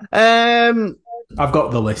 Um, I've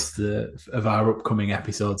got the list of our upcoming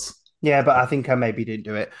episodes. yeah, but I think I maybe didn't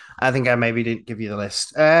do it. I think I maybe didn't give you the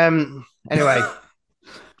list. Anyway,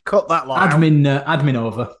 cut that lot out. Admin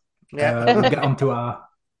over. Yeah. We'll get on to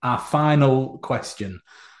our final question.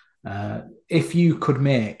 If you could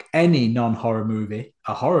make any non-horror movie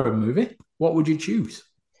a horror movie, what would you choose?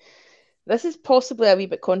 This is possibly a wee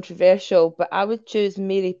bit controversial, but I would choose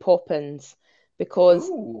Mary Poppins because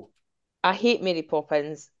Ooh. I hate Mary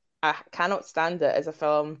Poppins. I cannot stand it as a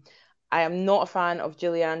film. I am not a fan of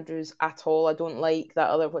Julie Andrews at all. I don't like that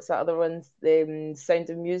other, what's that other one? The Sound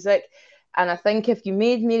of Music. And I think if you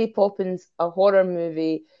made Mary Poppins a horror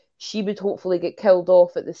movie, she would hopefully get killed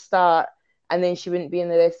off at the start and then she wouldn't be in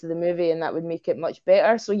the rest of the movie and that would make it much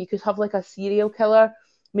better. So you could have like a serial killer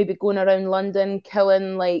maybe going around London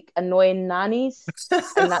killing like annoying nannies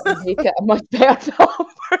and that would make it a much better film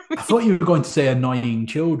for I me. thought you were going to say annoying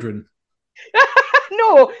children.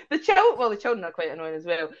 No, the children are quite annoying as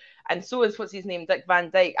well, and so is what's his name, Dick Van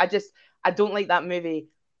Dyke. I don't like that movie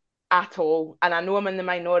at all, and I know I'm in the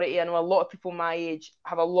minority. I know a lot of people my age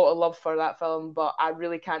have a lot of love for that film, but I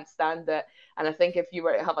really can't stand it. And I think if you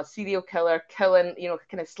were to have a serial killer killing,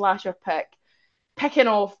 kind of slasher picking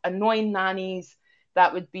off annoying nannies,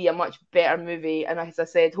 that would be a much better movie. And as I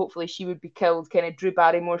said, hopefully she would be killed kind of Drew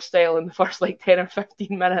Barrymore style in the first like 10 or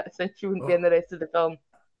 15 minutes, and she wouldn't be in Oh, the rest of the film.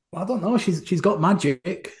 well, I don't know. She's got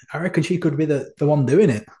magic. I reckon she could be the one doing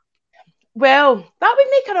it. Well, that would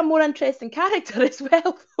make her a more interesting character as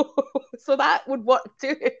well. So that would work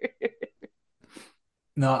too.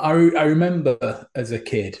 No, I remember as a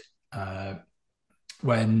kid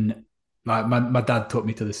when my dad took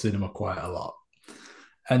me to the cinema quite a lot,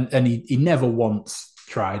 and he never once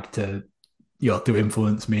tried to to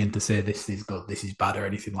influence me and to say this is good, this is bad, or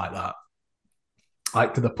anything like that.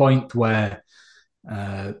 Like to the point where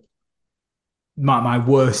uh, my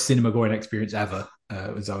worst cinema going experience ever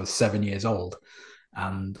was I was 7 years old,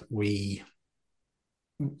 and we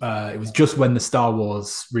it was just when the Star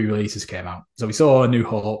Wars re-releases came out. So we saw A New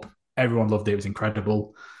Hope. Everyone loved it. It was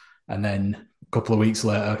incredible. And then a couple of weeks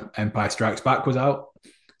later, Empire Strikes Back was out.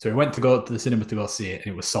 So we went to go to the cinema to go see it,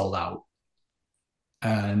 and it was sold out.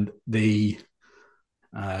 And the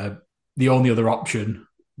only other option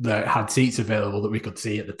that had seats available that we could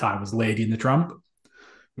see at the time was Lady and the Tramp,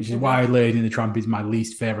 which is why Lady and the Tramp is my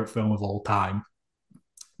least favorite film of all time,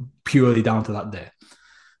 purely down to that day.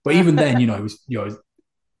 But even then, it was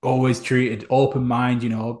always treated open mind,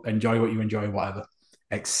 enjoy what you enjoy, whatever,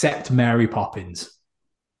 except Mary Poppins.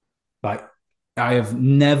 Like, I have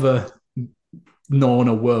never known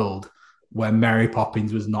a world where Mary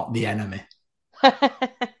Poppins was not the enemy.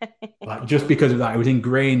 Like, just because of that, it was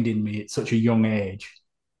ingrained in me at such a young age.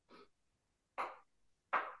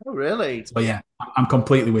 Oh, really? So, yeah, I'm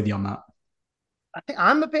completely with you on that. I think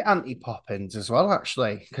I'm a bit anti Poppins as well,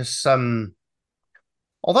 actually, because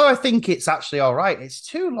although I think it's actually all right, it's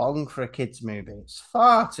too long for a kids' movie. It's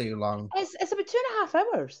far too long. It's about 2.5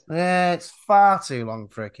 hours. Yeah, it's far too long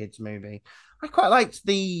for a kids' movie. I quite liked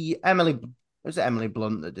the Emily. Was it Emily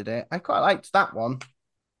Blunt that did it? I quite liked that one.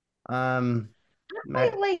 I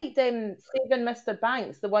quite liked Saving Mr.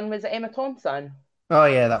 Banks, the one with Emma Thompson. Oh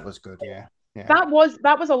yeah, that was good. Yeah, yeah. That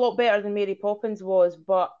was a lot better than Mary Poppins was,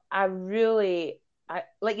 but I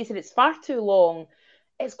like you said, it's far too long.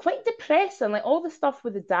 It's quite depressing, like all the stuff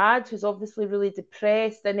with the dad who's obviously really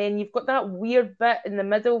depressed, and then you've got that weird bit in the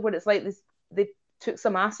middle where it's like this they took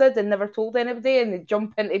some acid and never told anybody, and they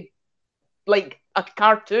jump into like a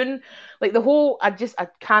cartoon. Like the whole, I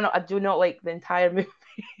do not like the entire movie.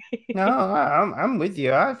 No, I'm with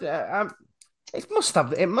you. It must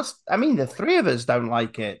have. It must. I mean, the three of us don't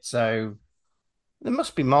like it, so there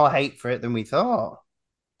must be more hate for it than we thought.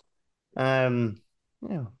 Um, you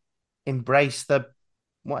know, embrace the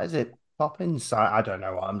what is it? Poppins? I don't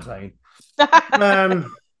know what I'm saying.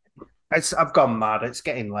 Um, I've gone mad. It's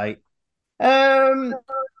getting late. Um,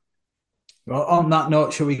 Well, on that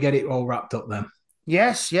note, shall we get it all wrapped up then?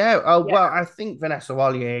 yes, yeah. Oh Yeah. well, I think Vanessa,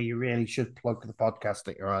 while you're here, you really should plug the podcast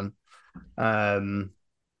that you're on. Um,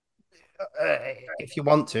 if you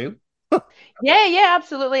want to. Yeah,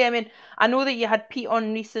 absolutely. I mean, I know that you had Pete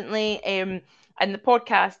on recently, and the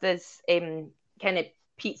podcast is kind of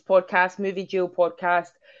Pete's podcast, Movie Jail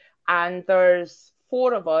podcast, and there's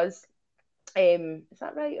four of us, Is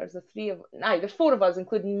that right? Or is there three of? No, there's four of us,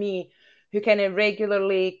 including me, who kind of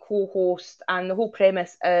regularly co-host. And the whole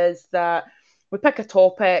premise is that we pick a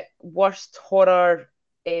topic. Worst horror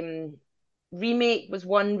remake was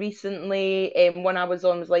one recently. One I was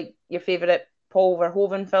on was like your favorite Paul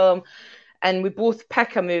Verhoeven film, and we both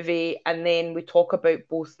pick a movie and then we talk about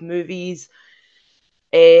both movies.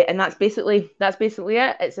 And that's basically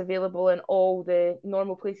it. It's available in all the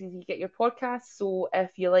normal places you get your podcasts. So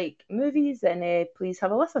if you like movies, then please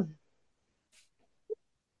have a listen.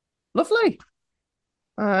 Lovely.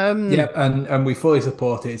 Yeah, and we fully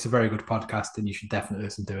support it. It's a very good podcast, and you should definitely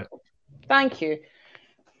listen to it. Thank you.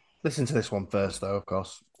 Listen to this one first, though, of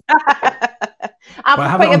course. Well, I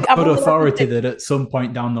have it on I've good only authority listened that at some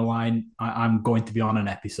point down the line, I'm going to be on an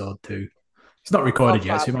episode too. It's not to- recorded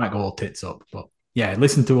yet, so fab. you might go all tits up. But yeah,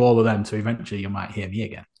 listen to all of them, so eventually you might hear me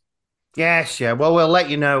again. Yes, yeah. Well, we'll let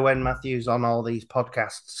you know when Matthew's on all these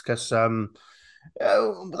podcasts because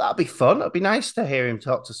that'll be fun. It'll be nice to hear him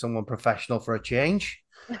talk to someone professional for a change.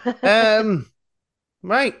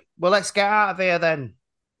 Right. Well, let's get out of here then.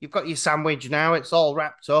 You've got your sandwich now. It's all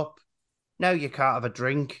wrapped up. Now you can't have a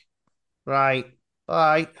drink. Right.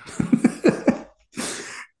 Bye.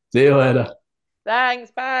 See you later.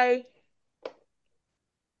 Thanks. Bye.